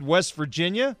 10-seed West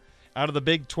Virginia out of the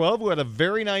Big 12, who had a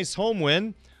very nice home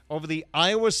win over the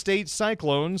Iowa State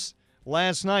Cyclones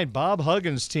last night. Bob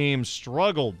Huggins' team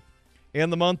struggled in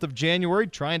the month of January,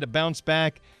 trying to bounce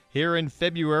back here in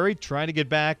February, trying to get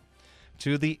back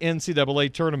to the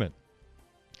NCAA tournament.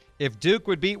 If Duke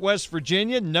would beat West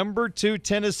Virginia, number 2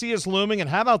 Tennessee is looming. And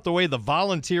how about the way the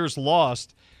Volunteers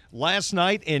lost last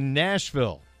night in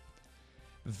Nashville?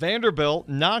 Vanderbilt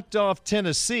knocked off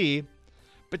Tennessee,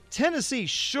 but Tennessee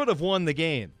should have won the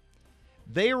game.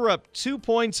 They were up 2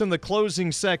 points in the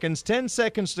closing seconds, 10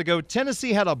 seconds to go.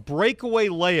 Tennessee had a breakaway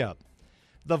layup.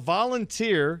 The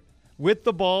Volunteer, with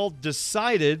the ball,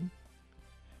 decided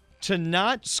to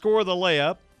not score the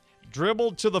layup,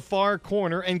 dribbled to the far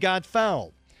corner, and got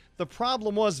fouled. The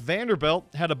problem was Vanderbilt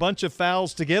had a bunch of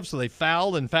fouls to give, so they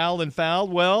fouled and fouled and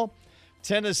fouled. Well,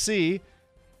 Tennessee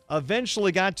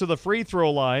eventually got to the free throw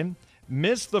line,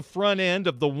 missed the front end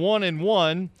of the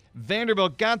 1-and-1.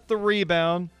 Vanderbilt got the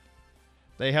rebound.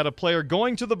 They had a player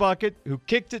going to the bucket who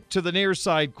kicked it to the near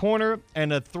side corner,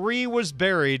 and a three was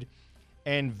buried,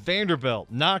 and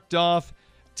Vanderbilt knocked off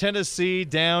Tennessee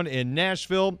down in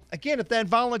Nashville. Again, if that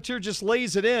volunteer just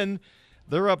lays it in,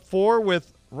 they're up 4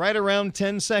 with right around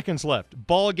 10 seconds left.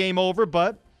 Ball game over,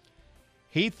 but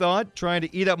he thought trying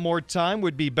to eat up more time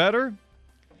would be better.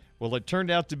 Well, it turned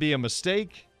out to be a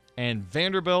mistake, and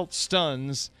Vanderbilt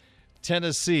stuns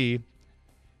Tennessee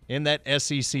in that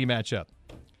SEC matchup.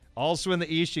 Also in the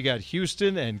East, you got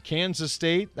Houston and Kansas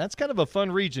State. That's kind of a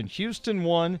fun region. Houston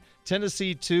 1,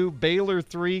 Tennessee 2, Baylor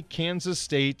 3, Kansas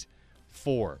State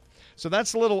 4. So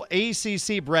that's a little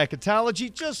ACC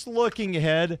bracketology, just looking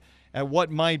ahead at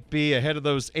what might be ahead of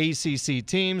those ACC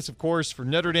teams. Of course, for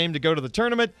Notre Dame to go to the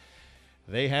tournament,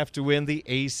 they have to win the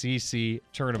ACC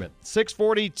tournament.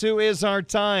 6:42 is our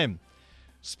time.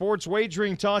 Sports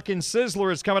Wagering Talk and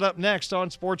Sizzler is coming up next on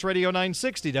Sports Radio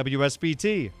 960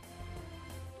 WSBT.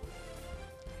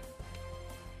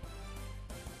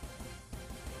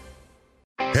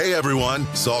 Hey everyone,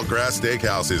 Saltgrass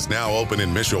Steakhouse is now open in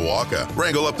Mishawaka.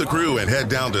 Wrangle up the crew and head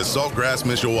down to Saltgrass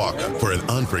Mishawaka for an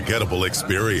unforgettable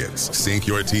experience. Sink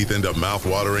your teeth into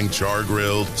mouth-watering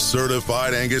char-grilled,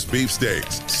 certified Angus beef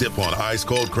steaks. Sip on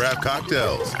ice-cold craft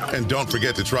cocktails. And don't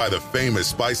forget to try the famous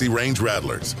spicy range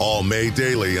rattlers, all made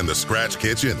daily in the Scratch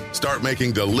Kitchen. Start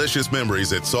making delicious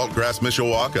memories at Saltgrass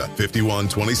Mishawaka,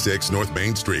 5126 North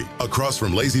Main Street, across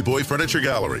from Lazy Boy Furniture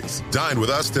Galleries. Dine with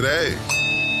us today.